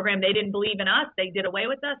this program. They didn't believe in us. They did away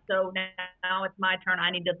with us. So now it's my turn. I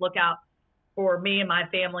need to look out for me and my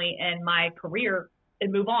family and my career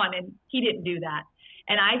and move on. And he didn't do that.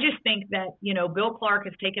 And I just think that, Bill Clark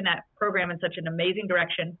has taken that program in such an amazing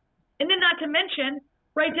direction. And then not to mention,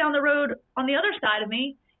 right down the road on the other side of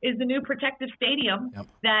me is the new Protective Stadium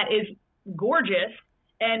that is gorgeous,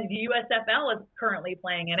 and the USFL is currently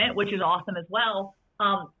playing in it, which is awesome as well.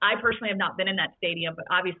 I personally have not been in that stadium, but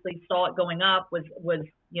obviously saw it going up, was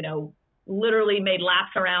literally made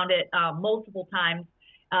laps around it multiple times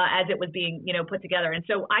as it was being, put together. And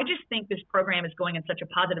so I just think this program is going in such a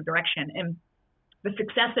positive direction, and the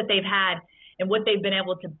success that they've had and what they've been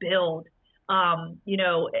able to build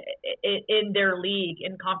in their league,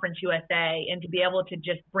 in Conference USA, and to be able to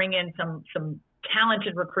just bring in some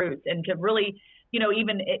talented recruits, and to really,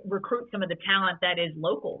 even recruit some of the talent that is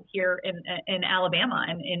local here in Alabama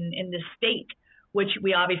and in the state, which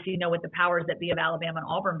we obviously know with the powers that be of Alabama and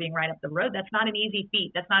Auburn being right up the road. That's not an easy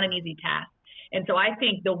feat. That's not an easy task. And so I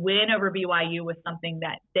think the win over BYU was something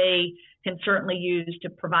that they can certainly use to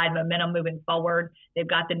provide momentum moving forward. They've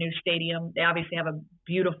got the new stadium. They obviously have a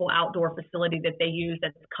beautiful outdoor facility that they use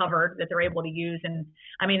that's covered, that they're able to use. And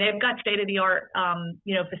they've got state-of-the-art,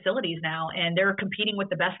 facilities now, and they're competing with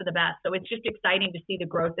the best of the best. So it's just exciting to see the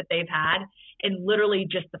growth that they've had, and literally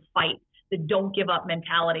just the fight, the don't give up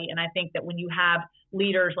mentality. And I think that when you have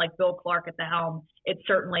leaders like Bill Clark at the helm, it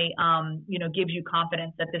certainly, gives you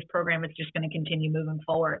confidence that this program is just going to continue moving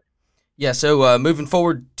forward. Yeah, so moving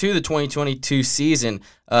forward to the 2022 season,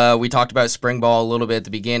 we talked about spring ball a little bit at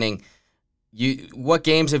the beginning. What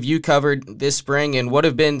games have you covered this spring, and what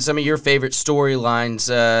have been some of your favorite storylines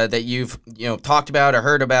that you've talked about or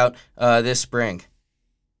heard about this spring?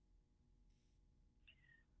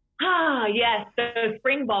 Yes, so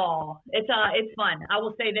spring ball. It's fun. I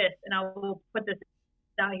will say this, and I will put this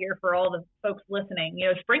out here for all the folks listening.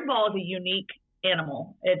 Spring ball is a unique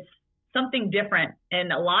animal. It's something different,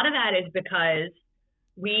 and a lot of that is because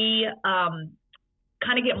we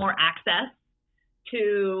kind of get more access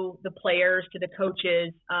to the players, to the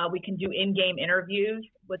coaches. We can do in-game interviews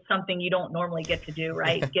with something you don't normally get to do,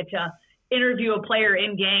 right? Get to interview a player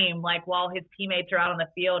in game, like while his teammates are out on the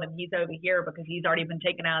field and he's over here because he's already been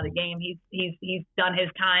taken out of the game. He's done his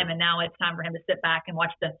time, and now it's time for him to sit back and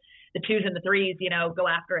watch the twos and the threes, go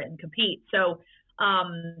after it and compete. So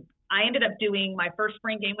I ended up doing my first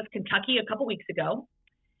spring game with Kentucky a couple weeks ago,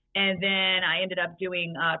 And then I ended up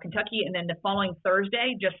doing Kentucky. And then the following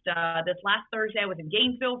Thursday, just this last Thursday, I was in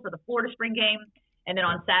Gainesville for the Florida spring game. And then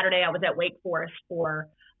on Saturday, I was at Wake Forest for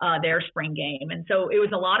their spring game. And so it was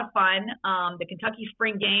a lot of fun. The Kentucky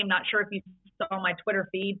spring game, not sure if you saw my Twitter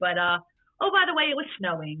feed, but oh, by the way, it was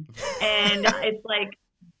snowing. And it's like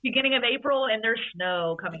beginning of April and there's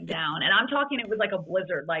snow coming down. And I'm talking, it was like a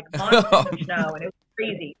blizzard, like months of snow. And it was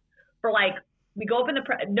crazy. For like, we go up in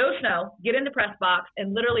no snow, get in the press box,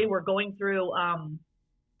 and literally we're going through,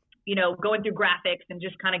 going through graphics and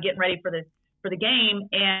just kind of getting ready for the game.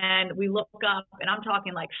 And we look up, and I'm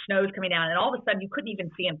talking like snow's coming down, and all of a sudden you couldn't even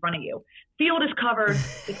see in front of you. Field is covered,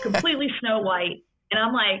 it's completely snow white, and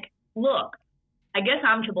I'm like, look, I guess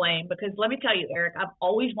I'm to blame because let me tell you, Eric, I've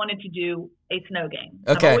always wanted to do a snow game.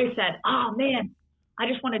 Okay. I've always said, oh man, I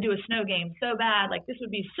just want to do a snow game so bad. Like this would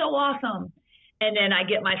be so awesome. And then I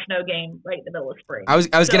get my snow game right in the middle of spring. I was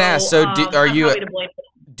going to ask. So, are you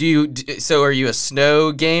a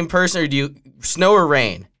snow game person, or do you snow or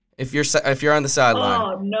rain? If you're on the sideline.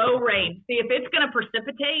 Oh, no rain. See, if it's going to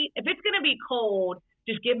precipitate, if it's going to be cold,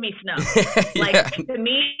 just give me snow. To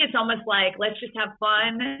me, it's almost like let's just have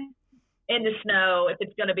fun in the snow if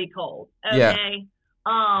it's going to be cold. Okay. Yeah.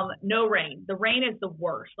 No rain. The rain is the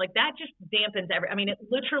worst. Like that just dampens it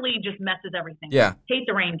literally just messes everything. Yeah. Hate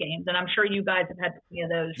the rain games, and I'm sure you guys have had plenty of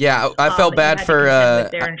those. Yeah, I felt bad for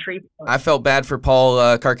I felt bad for Paul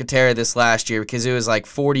Carcaterra this last year because it was like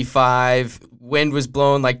 45, wind was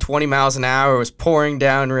blowing like 20 miles an hour, it was pouring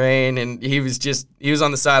down rain, and he was on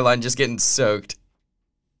the sideline just getting soaked.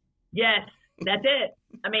 Yes, that's it.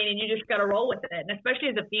 I mean, and you just got to roll with it. And especially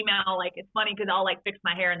as a female, like it's funny because I'll like fix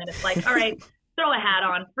my hair and then it's like, all right, throw a hat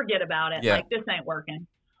on, forget about it. Yeah. Like this ain't working.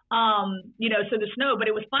 So the snow, but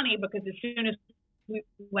it was funny because as soon as we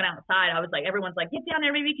went outside, I was like, everyone's like, get down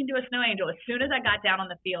there, maybe we can do a snow angel. As soon as I got down on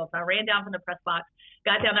the field, so I ran down from the press box,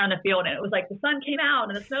 got down there on the field, and it was like the sun came out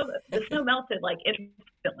and the snow melted like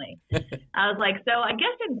instantly. I was like, so I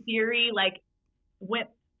guess in theory, like when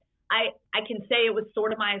I can say it was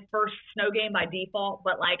sort of my first snow game by default,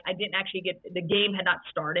 but like I didn't actually the game had not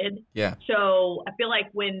started. Yeah. So I feel like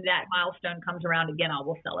when that milestone comes around again, I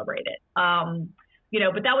will celebrate it.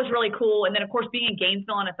 But that was really cool. And then of course being in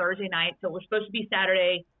Gainesville on a Thursday night, so it was supposed to be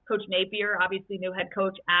Saturday. Coach Napier, obviously new head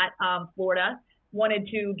coach at Florida, wanted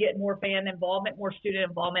to get more fan involvement, more student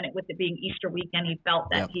involvement. With it being Easter weekend, he felt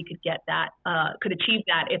that he could get that, could achieve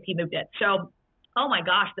that if he moved it. So, oh my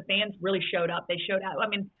gosh, the fans really showed up. They showed out. I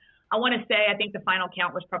mean, I want to say I think the final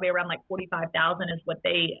count was probably around like 45,000 is what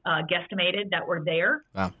they guesstimated that were there.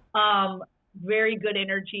 Wow. Very good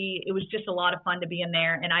energy. It was just a lot of fun to be in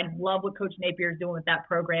there. And I love what Coach Napier is doing with that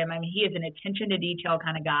program. I mean, he is an attention to detail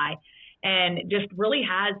kind of guy and just really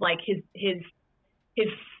has like his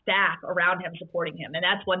staff around him supporting him. And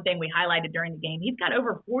that's one thing we highlighted during the game. He's got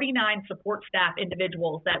over 49 support staff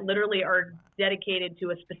individuals that literally are dedicated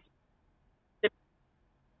to a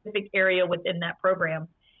specific area within that program.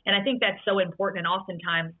 And I think that's so important, and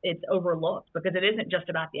oftentimes it's overlooked because it isn't just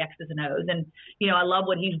about the X's and O's. And, I love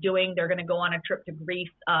what he's doing. They're going to go on a trip to Greece,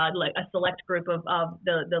 like a select group of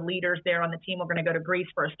the leaders there on the team are going to go to Greece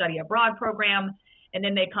for a study abroad program. And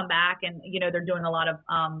then they come back and, they're doing a lot of,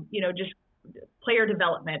 just player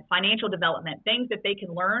development, financial development, things that they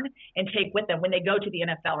can learn and take with them when they go to the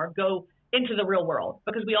NFL or go into the real world,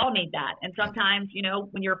 because we all need that. And sometimes,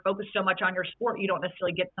 when you're focused so much on your sport, you don't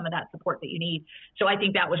necessarily get some of that support that you need. So I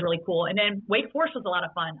think that was really cool. And then Wake Forest was a lot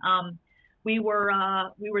of fun. We were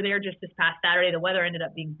there just this past Saturday. The weather ended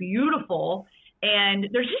up being beautiful. And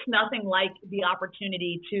there's just nothing like the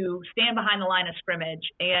opportunity to stand behind the line of scrimmage.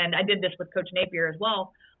 And I did this with Coach Napier as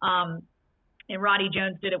well. And Roddy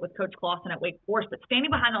Jones did it with Coach Clausen at Wake Forest. But standing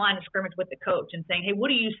behind the line of scrimmage with the coach and saying, hey, what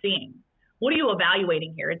are you seeing? What are you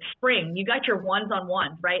evaluating here? It's spring. You got your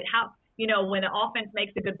ones-on-ones, right? How, when the offense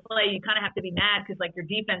makes a good play, you kind of have to be mad because like your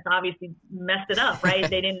defense obviously messed it up, right?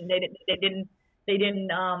 They didn't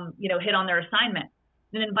hit on their assignment.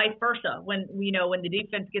 And then vice versa. When the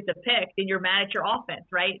defense gets a pick, then you're mad at your offense,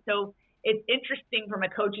 right? So it's interesting from a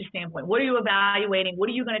coach's standpoint. What are you evaluating? What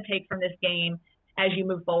are you going to take from this game as you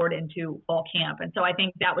move forward into fall camp? And so I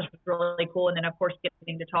think that was really cool. And then, of course,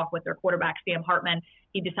 getting to talk with their quarterback, Sam Hartman.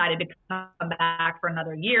 He decided to come back for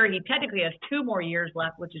another year. He technically has 2 more years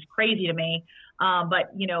left, which is crazy to me.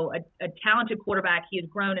 But a talented quarterback. He has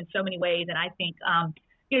grown in so many ways. And I think,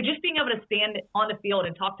 just being able to stand on the field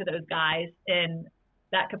and talk to those guys in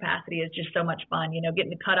that capacity is just so much fun,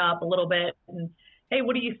 getting to cut up a little bit. And, hey,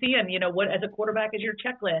 what are you seeing? What as a quarterback is your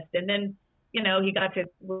checklist? And then, he got to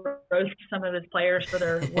roast some of his players for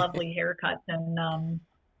their lovely haircuts and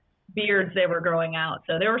beards they were growing out.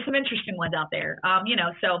 So there were some interesting ones out there.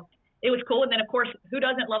 So it was cool. And then of course, who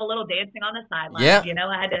doesn't love a little dancing on the sidelines? Yeah. You know,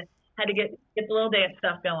 I had to get the little dance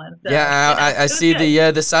stuff going. So, yeah, I see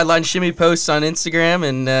the sideline shimmy posts on Instagram,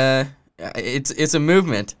 and it's a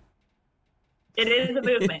movement. It is a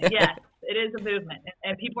movement. Yes, it is a movement,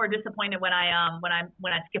 and people are disappointed when I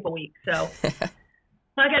skip a week. So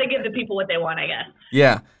I got to give the people what they want, I guess.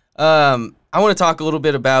 Yeah. I want to talk a little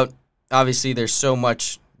bit about, obviously, there's so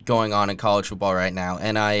much going on in college football right now.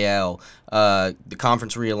 NIL, the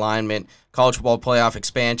conference realignment, college football playoff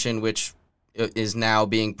expansion, which is now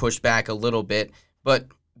being pushed back a little bit. But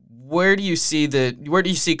where do you see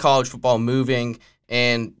college football moving?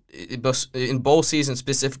 And in bowl season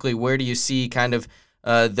specifically, where do you see kind of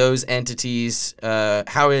those entities,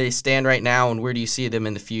 how do they stand right now, and where do you see them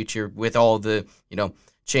in the future with all the,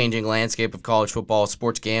 changing landscape of college football,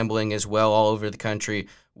 sports gambling as well all over the country?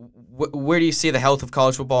 Where do you see the health of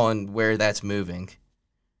college football and where that's moving?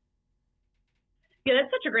 Yeah,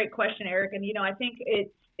 that's such a great question, Eric. And, I think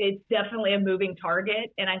it's definitely a moving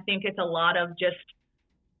target. And I think it's a lot of just,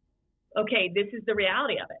 okay, this is the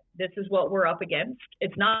reality of it. This is what we're up against.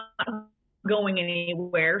 It's not going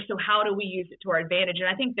anywhere. So how do we use it to our advantage? And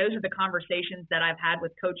I think those are the conversations that I've had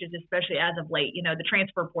with coaches, especially as of late, the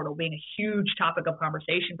transfer portal being a huge topic of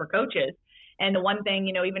conversation for coaches. And the one thing,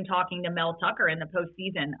 even talking to Mel Tucker in the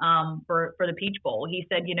postseason for the Peach Bowl, he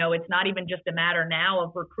said, it's not even just a matter now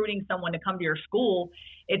of recruiting someone to come to your school.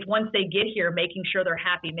 It's once they get here, making sure they're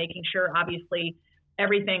happy, making sure, obviously,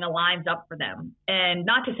 everything aligns up for them. And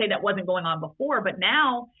not to say that wasn't going on before, but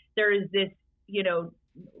now there is this,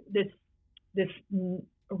 this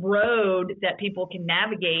road that people can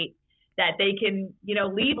navigate, that they can,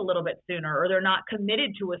 leave a little bit sooner, or they're not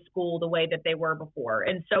committed to a school the way that they were before.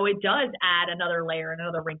 And so it does add another layer,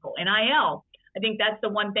 another wrinkle. NIL, I think that's the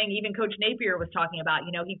one thing even Coach Napier was talking about.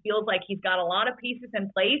 He feels like he's got a lot of pieces in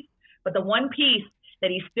place, but the one piece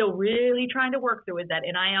that he's still really trying to work through is that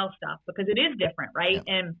NIL stuff, because it is different, right?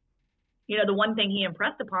 Yeah. And, the one thing he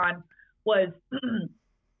impressed upon was,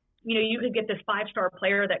 you could get this 5-star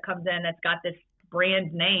player that comes in that's got this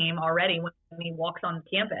brand name already when he walks on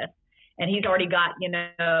campus, and he's already got,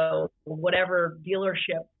 whatever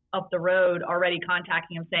dealership up the road already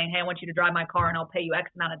contacting him saying, hey, I want you to drive my car and I'll pay you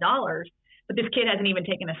X amount of dollars. But this kid hasn't even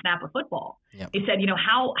taken a snap of football. Yep. He said,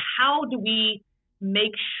 how do we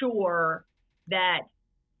make sure that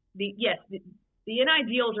the NIL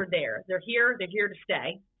deals are there? They're here to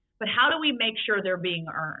stay. But how do we make sure they're being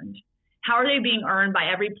earned? How are they being earned by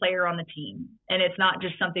every player on the team? And it's not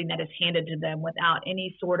just something that is handed to them without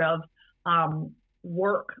any sort of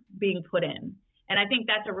work being put in. And I think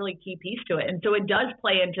that's a really key piece to it. And so it does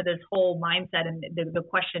play into this whole mindset and the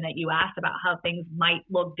question that you asked about how things might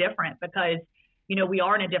look different, because, we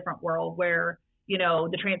are in a different world where,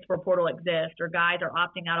 the transfer portal exists, or guys are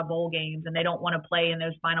opting out of bowl games and they don't want to play in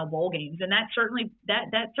those final bowl games. And that certainly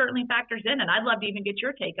factors in. And I'd love to even get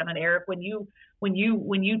your take on it, Eric, when you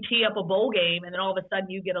tee up a bowl game and then all of a sudden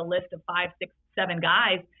you get a list of 5, 6, 7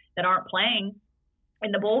 guys that aren't playing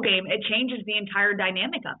in the bowl game, it changes the entire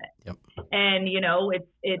dynamic of it. Yep. And,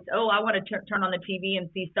 it's I want to turn on the TV and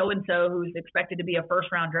see so-and-so who's expected to be a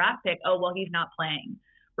first-round draft pick. Oh, well, he's not playing.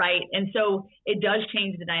 Right. And so it does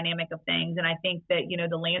change the dynamic of things. And I think that,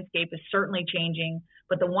 the landscape is certainly changing.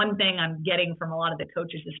 But the one thing I'm getting from a lot of the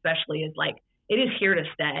coaches especially is like, it is here to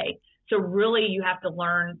stay. So really you have to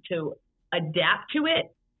learn to adapt to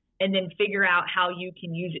it and then figure out how you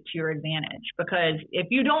can use it to your advantage. Because if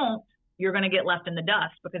you don't, you're going to get left in the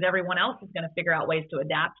dust, because everyone else is going to figure out ways to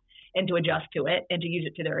adapt and to adjust to it and to use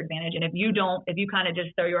it to their advantage. And if you kind of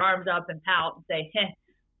just throw your arms up and pout and say,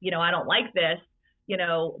 I don't like this,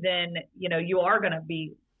 then, you are going to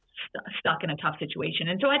be stuck in a tough situation.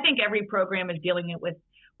 And so I think every program is dealing with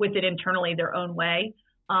it internally their own way.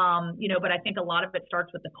 But I think a lot of it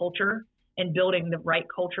starts with the culture and building the right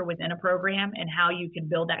culture within a program, and how you can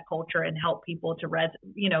build that culture and help people to,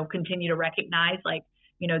 continue to recognize, like,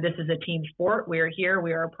 this is a team sport. We are here.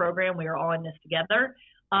 We are a program. We are all in this together.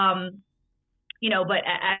 But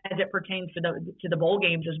as it pertains to the bowl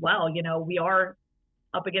games as well, we are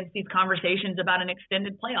up against these conversations about an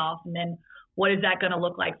extended playoff. And then what is that going to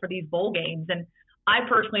look like for these bowl games? And I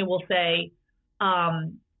personally will say,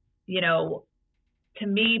 to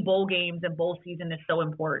me, bowl games and bowl season is so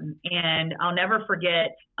important. And I'll never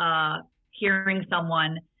forget hearing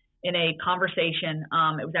someone in a conversation.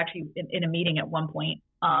 It was actually in a meeting at one point,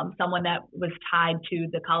 someone that was tied to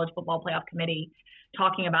the College Football Playoff Committee,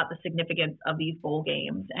 talking about the significance of these bowl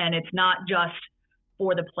games. And it's not just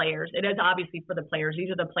for the players. It is obviously for the players. These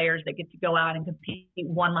are the players that get to go out and compete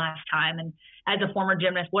one last time. And as a former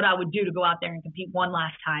gymnast, what I would do to go out there and compete one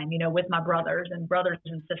last time, with my brothers and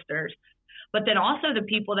sisters. but then also the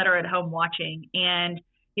people that are at home watching. And,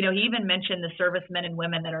 he even mentioned the servicemen and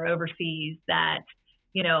women that are overseas that,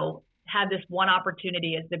 have this one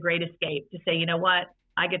opportunity as the great escape to say, you know what,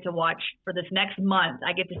 I get to watch for this next month.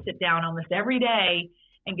 I get to sit down almost every day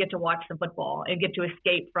and get to watch some football and get to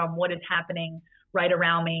escape from what is happening right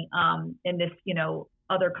around me in this,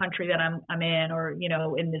 other country that I'm in, or,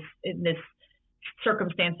 in this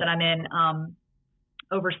circumstance that I'm in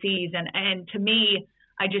overseas. And to me,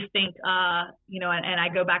 I just think, and I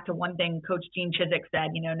go back to one thing Coach Gene Chizik said,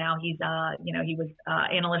 now he's, he was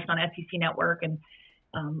analyst on SEC Network, and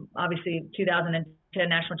obviously 2010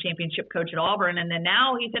 national championship coach at Auburn. And then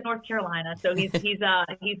now he's at North Carolina. So he's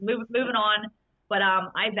moving on. But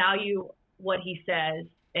I value what he says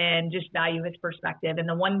and just value his perspective. And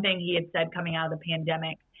the one thing he had said coming out of the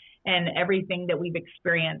pandemic and everything that we've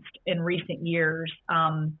experienced in recent years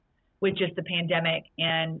with just the pandemic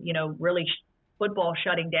and, really football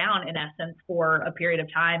shutting down in essence for a period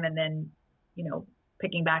of time, and then,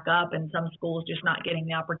 picking back up, and some schools just not getting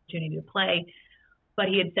the opportunity to play. But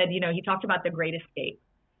he had said, he talked about the great escape.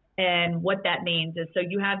 And what that means is, so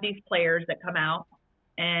you have these players that come out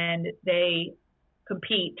and they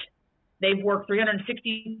compete. They've worked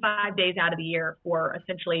 365 days out of the year for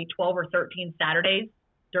essentially 12 or 13 Saturdays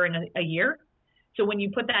during a year. So when you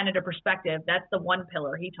put that into perspective, that's the one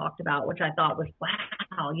pillar he talked about, which I thought was,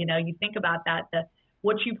 wow, you think about that,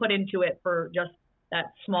 what you put into it for just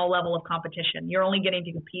that small level of competition. You're only getting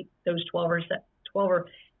to compete those 12 or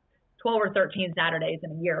 13 Saturdays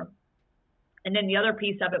in a year. And then the other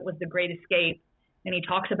piece of it was the great escape. And he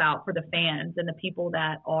talks about for the fans and the people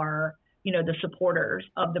that are, the supporters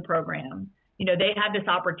of the program, they had this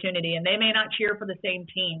opportunity, and they may not cheer for the same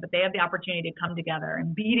team, but they have the opportunity to come together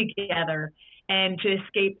and be together and to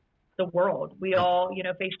escape the world. We all,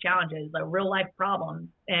 face challenges, like real life problems.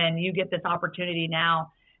 And you get this opportunity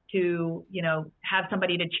now to, have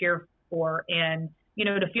somebody to cheer for and,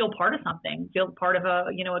 to feel part of something, feel part of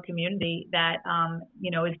a community that,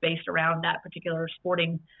 is based around that particular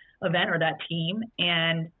sporting event or that team.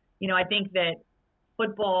 And, I think that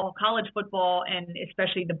football, college football, and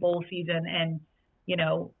especially the bowl season and,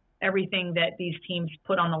 everything that these teams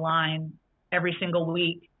put on the line every single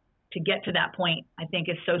week to get to that point, I think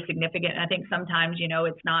is so significant. And I think sometimes,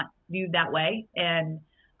 it's not viewed that way. And,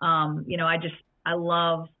 I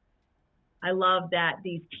love that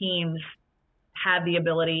these teams have the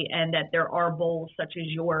ability, and that there are bowls such as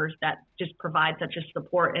yours that just provide such a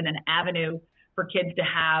support and an avenue for kids to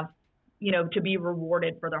have, to be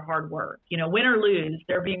rewarded for their hard work. Win or lose,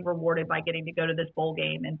 they're being rewarded by getting to go to this bowl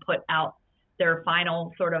game and put out their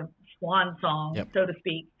final sort of swan song, so to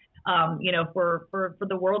speak, for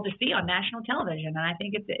the world to see on national television. And I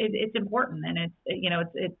think it's important, and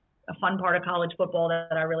it's a fun part of college football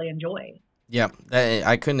that I really enjoy. Yeah,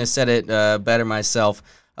 I couldn't have said it better myself.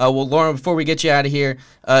 Well, Lauren, before we get you out of here,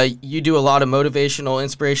 you do a lot of motivational,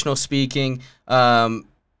 inspirational speaking,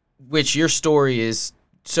 which your story is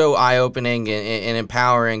so eye-opening and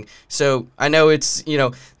empowering. So I know it's,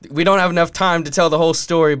 we don't have enough time to tell the whole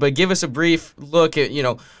story, but give us a brief look at,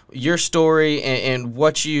 your story and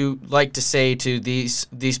what you like to say to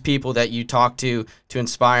these people that you talk to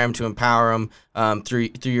inspire them, to empower them through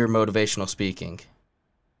your motivational speaking.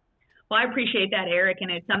 Well, I appreciate that, Eric,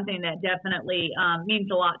 and it's something that definitely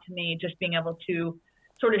means a lot to me, just being able to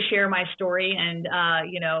sort of share my story. And,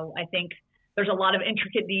 I think there's a lot of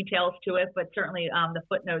intricate details to it, but certainly the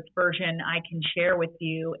footnotes version I can share with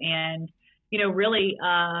you. And, really,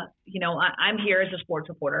 I'm here as a sports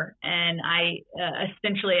reporter, and I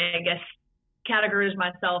essentially, I guess, categorize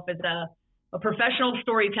myself as a professional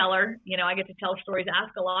storyteller. I get to tell stories,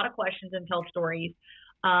 ask a lot of questions, and tell stories.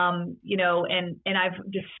 And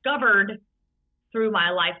I've discovered through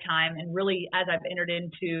my lifetime, and really as I've entered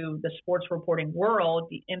into the sports reporting world,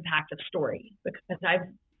 the impact of story, because I've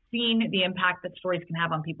seen the impact that stories can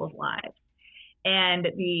have on people's lives, and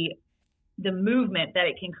the movement that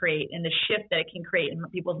it can create, and the shift that it can create in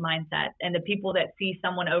people's mindset, and the people that see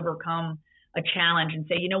someone overcome a challenge and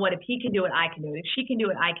say, you know what, if he can do it, I can do it. If she can do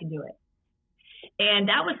it, I can do it. And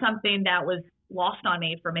that was something that was lost on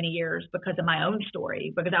me for many years because of my own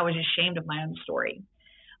story, because I was ashamed of my own story.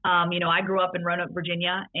 I grew up in Roanoke,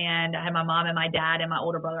 Virginia, and I had my mom and my dad and my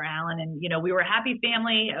older brother, Alan. And, we were a happy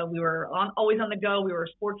family. We were always on the go. We were a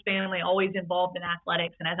sports family, always involved in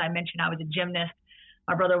athletics. And as I mentioned, I was a gymnast.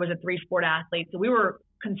 My brother was a 3-sport athlete. So we were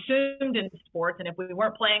consumed in sports. And if we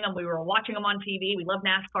weren't playing them, we were watching them on TV. We loved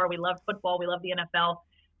NASCAR. We loved football. We loved the NFL.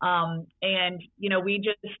 We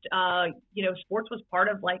just, sports was part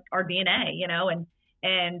of like our DNA,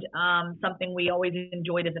 and something we always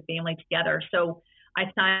enjoyed as a family together. So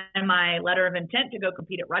I signed my letter of intent to go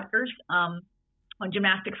compete at Rutgers on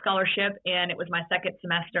gymnastics scholarship, and it was my second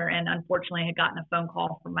semester. And unfortunately, I had gotten a phone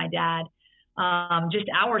call from my dad just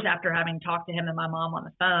hours after having talked to him and my mom on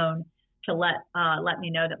the phone to let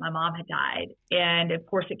me know that my mom had died. And of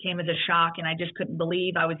course, it came as a shock, and I just couldn't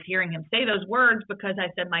believe I was hearing him say those words, because I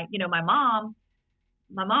said, my mom,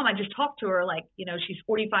 I just talked to her, like, she's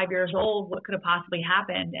 45 years old. What could have possibly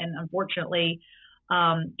happened? And unfortunately,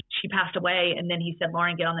 she passed away. And then he said,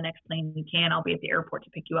 Lauren, get on the next plane you can. I'll be at the airport to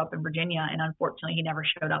pick you up in Virginia. And unfortunately, he never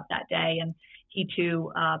showed up that day. And he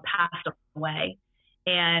too passed away.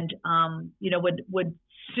 And, would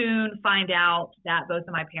soon find out that both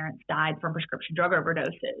of my parents died from prescription drug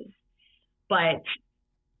overdoses. But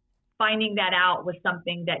finding that out was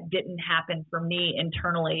something that didn't happen for me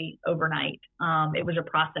internally overnight. It was a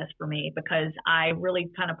process for me, because I really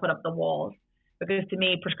kind of put up the walls. Because to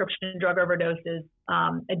me, prescription drug overdoses,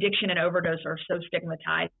 addiction and overdose are so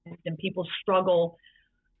stigmatized, and people struggle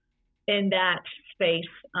in that space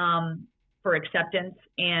for acceptance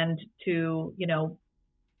and to,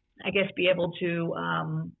 I guess, be able to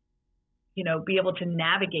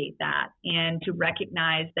navigate that, and to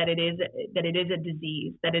recognize that it is a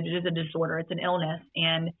disease, that it is a disorder, it's an illness,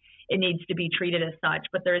 and it needs to be treated as such.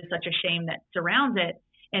 But there is such a shame that surrounds it.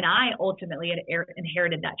 And I ultimately had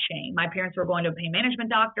inherited that shame. My parents were going to a pain management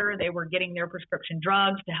doctor. They were getting their prescription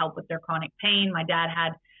drugs to help with their chronic pain. My dad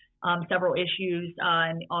had several issues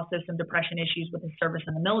and also some depression issues with his service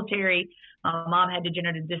in the military. My mom had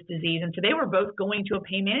degenerative disc disease. And so they were both going to a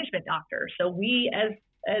pain management doctor. So we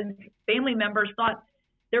as family members thought,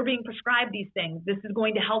 they're being prescribed these things. This is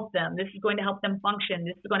going to help them. This is going to help them function.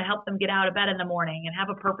 This is going to help them get out of bed in the morning and have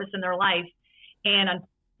a purpose in their life. And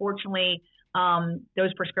unfortunately,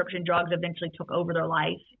 those prescription drugs eventually took over their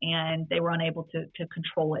life, and they were unable to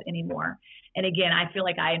control it anymore. And again, I feel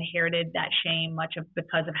like I inherited that shame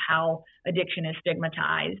because of how addiction is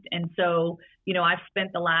stigmatized. And so, I've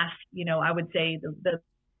spent the last, I would say the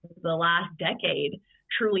last decade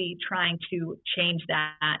truly trying to change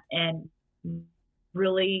that. And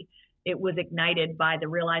really, it was ignited by the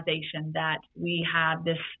realization that we have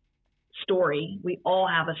this story. We all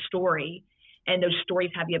have a story. And those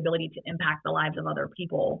stories have the ability to impact the lives of other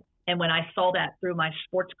people. And when I saw that through my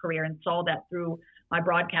sports career and saw that through my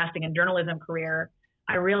broadcasting and journalism career,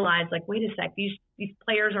 I realized, like, wait a sec, these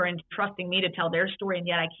players are entrusting me to tell their story, and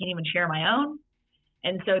yet I can't even share my own.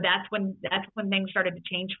 And so that's when things started to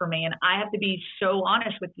change for me. And I have to be so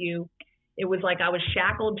honest with you, it was like I was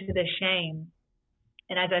shackled to this shame.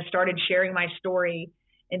 And as I started sharing my story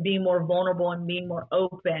and being more vulnerable and being more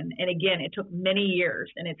open. And again, it took many years,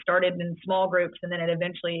 and it started in small groups, and then it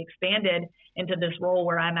eventually expanded into this role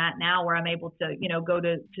where I'm at now, where I'm able to, go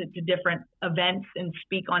to different events and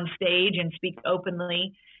speak on stage and speak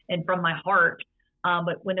openly and from my heart.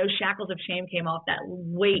 But when those shackles of shame came off, that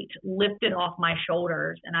weight lifted off my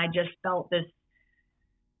shoulders, and I just felt this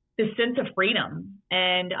sense of freedom.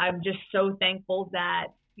 And I'm just so thankful that,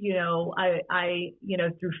 I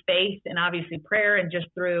through faith and obviously prayer, and just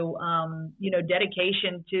through,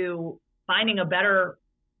 dedication to finding a better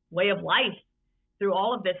way of life through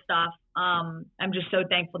all of this stuff. I'm just so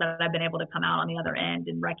thankful that I've been able to come out on the other end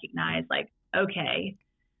and recognize, like, okay,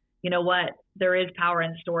 you know what, there is power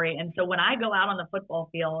in story. And so when I go out on the football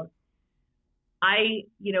field,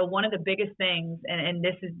 one of the biggest things, and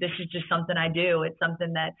this is just something I do, it's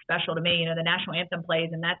something that's special to me, the national anthem plays,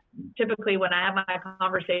 and that's typically when I have my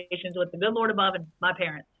conversations with the good Lord above and my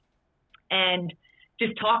parents, and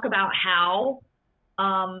just talk about how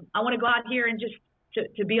I want to go out here and just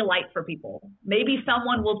to be a light for people. Maybe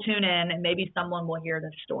someone will tune in, and maybe someone will hear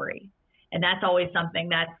this story. And that's always something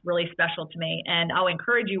that's really special to me. And I'll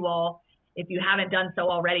encourage you all, if you haven't done so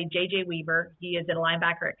already, JJ Weaver, he is a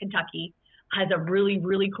linebacker at Kentucky, has a really,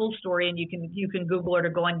 really cool story, and you can Google it or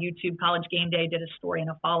go on YouTube. College Game Day did a story and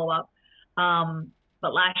a follow-up.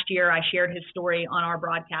 But last year I shared his story on our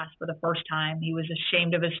broadcast for the first time. He was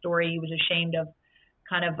ashamed of his story. He was ashamed of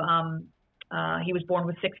he was born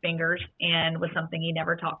with 6 fingers, and was something he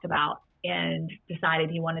never talked about, and decided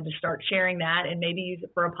he wanted to start sharing that and maybe use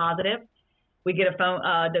it for a positive. We get a phone,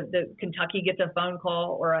 the Kentucky gets a phone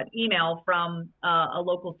call or an email from a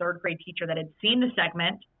local 3rd grade teacher that had seen the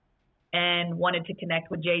segment and wanted to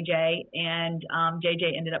connect with JJ. And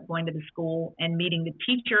JJ ended up going to the school and meeting the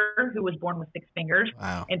teacher who was born with 6 fingers.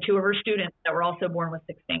 Wow. And 2 of her students that were also born with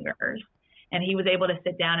 6 fingers. And he was able to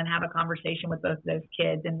sit down and have a conversation with both of those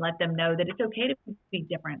kids and let them know that it's okay to be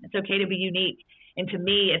different. It's okay to be unique. And to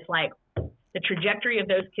me, it's like the trajectory of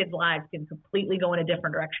those kids' lives can completely go in a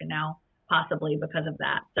different direction now, possibly because of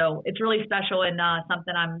that. So it's really special, and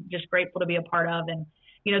something I'm just grateful to be a part of. And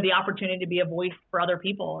the opportunity to be a voice for other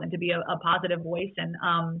people and to be a positive voice. And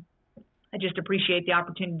I just appreciate the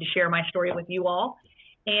opportunity to share my story with you all.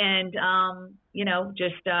 And,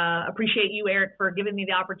 just appreciate you, Eric, for giving me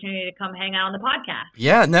the opportunity to come hang out on the podcast.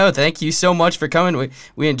 Yeah, no, thank you so much for coming.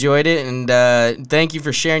 We enjoyed it, and thank you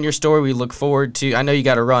for sharing your story. We look forward to, I know you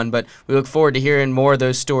got to run, but we look forward to hearing more of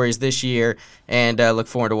those stories this year, and look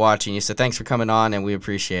forward to watching you. So thanks for coming on, and we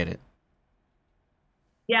appreciate it.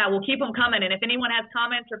 Yeah, we'll keep them coming. And if anyone has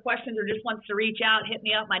comments or questions or just wants to reach out, hit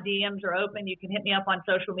me up. My DMs are open. You can hit me up on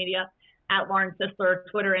social media at Lauren Sisler,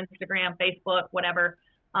 Twitter, Instagram, Facebook, whatever.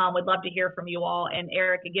 Would love to hear from you all. And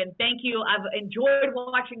Eric, again, thank you. I've enjoyed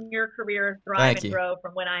watching your career thrive and grow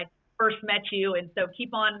from when I first met you. And so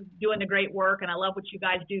keep on doing the great work. And I love what you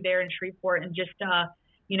guys do there in Shreveport. And just,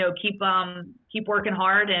 keep working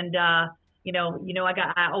hard. And,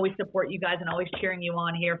 I always support you guys and always cheering you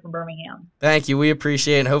on here from Birmingham. Thank you. We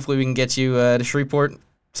appreciate it. And hopefully we can get you to Shreveport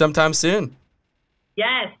sometime soon.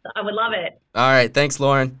 Yes, I would love it. All right. Thanks,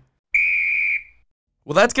 Lauren.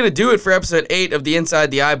 Well, that's going to do it for episode 8 of the Inside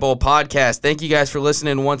the Eyeball podcast. Thank you guys for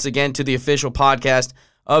listening once again to the official podcast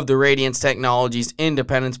of the Radiance Technologies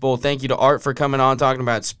Independence Bowl. Thank you to Art for coming on, talking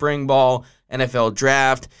about spring ball, NFL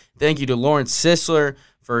draft. Thank you to Lauren Sisler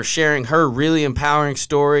for sharing her really empowering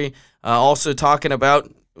story. Also talking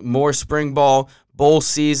about more spring ball, bowl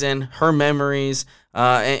season, her memories,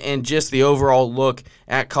 and just the overall look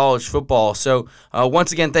at college football. So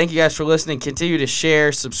once again, thank you guys for listening. Continue to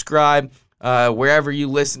share, subscribe, wherever you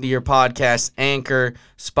listen to your podcasts, Anchor,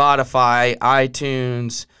 Spotify,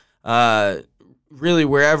 iTunes, really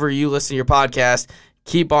wherever you listen to your podcast.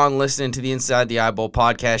 Keep on listening to the Inside the Eyeball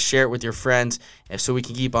podcast. Share it with your friends so we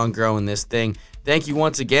can keep on growing this thing. Thank you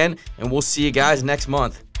once again, and we'll see you guys next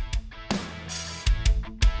month.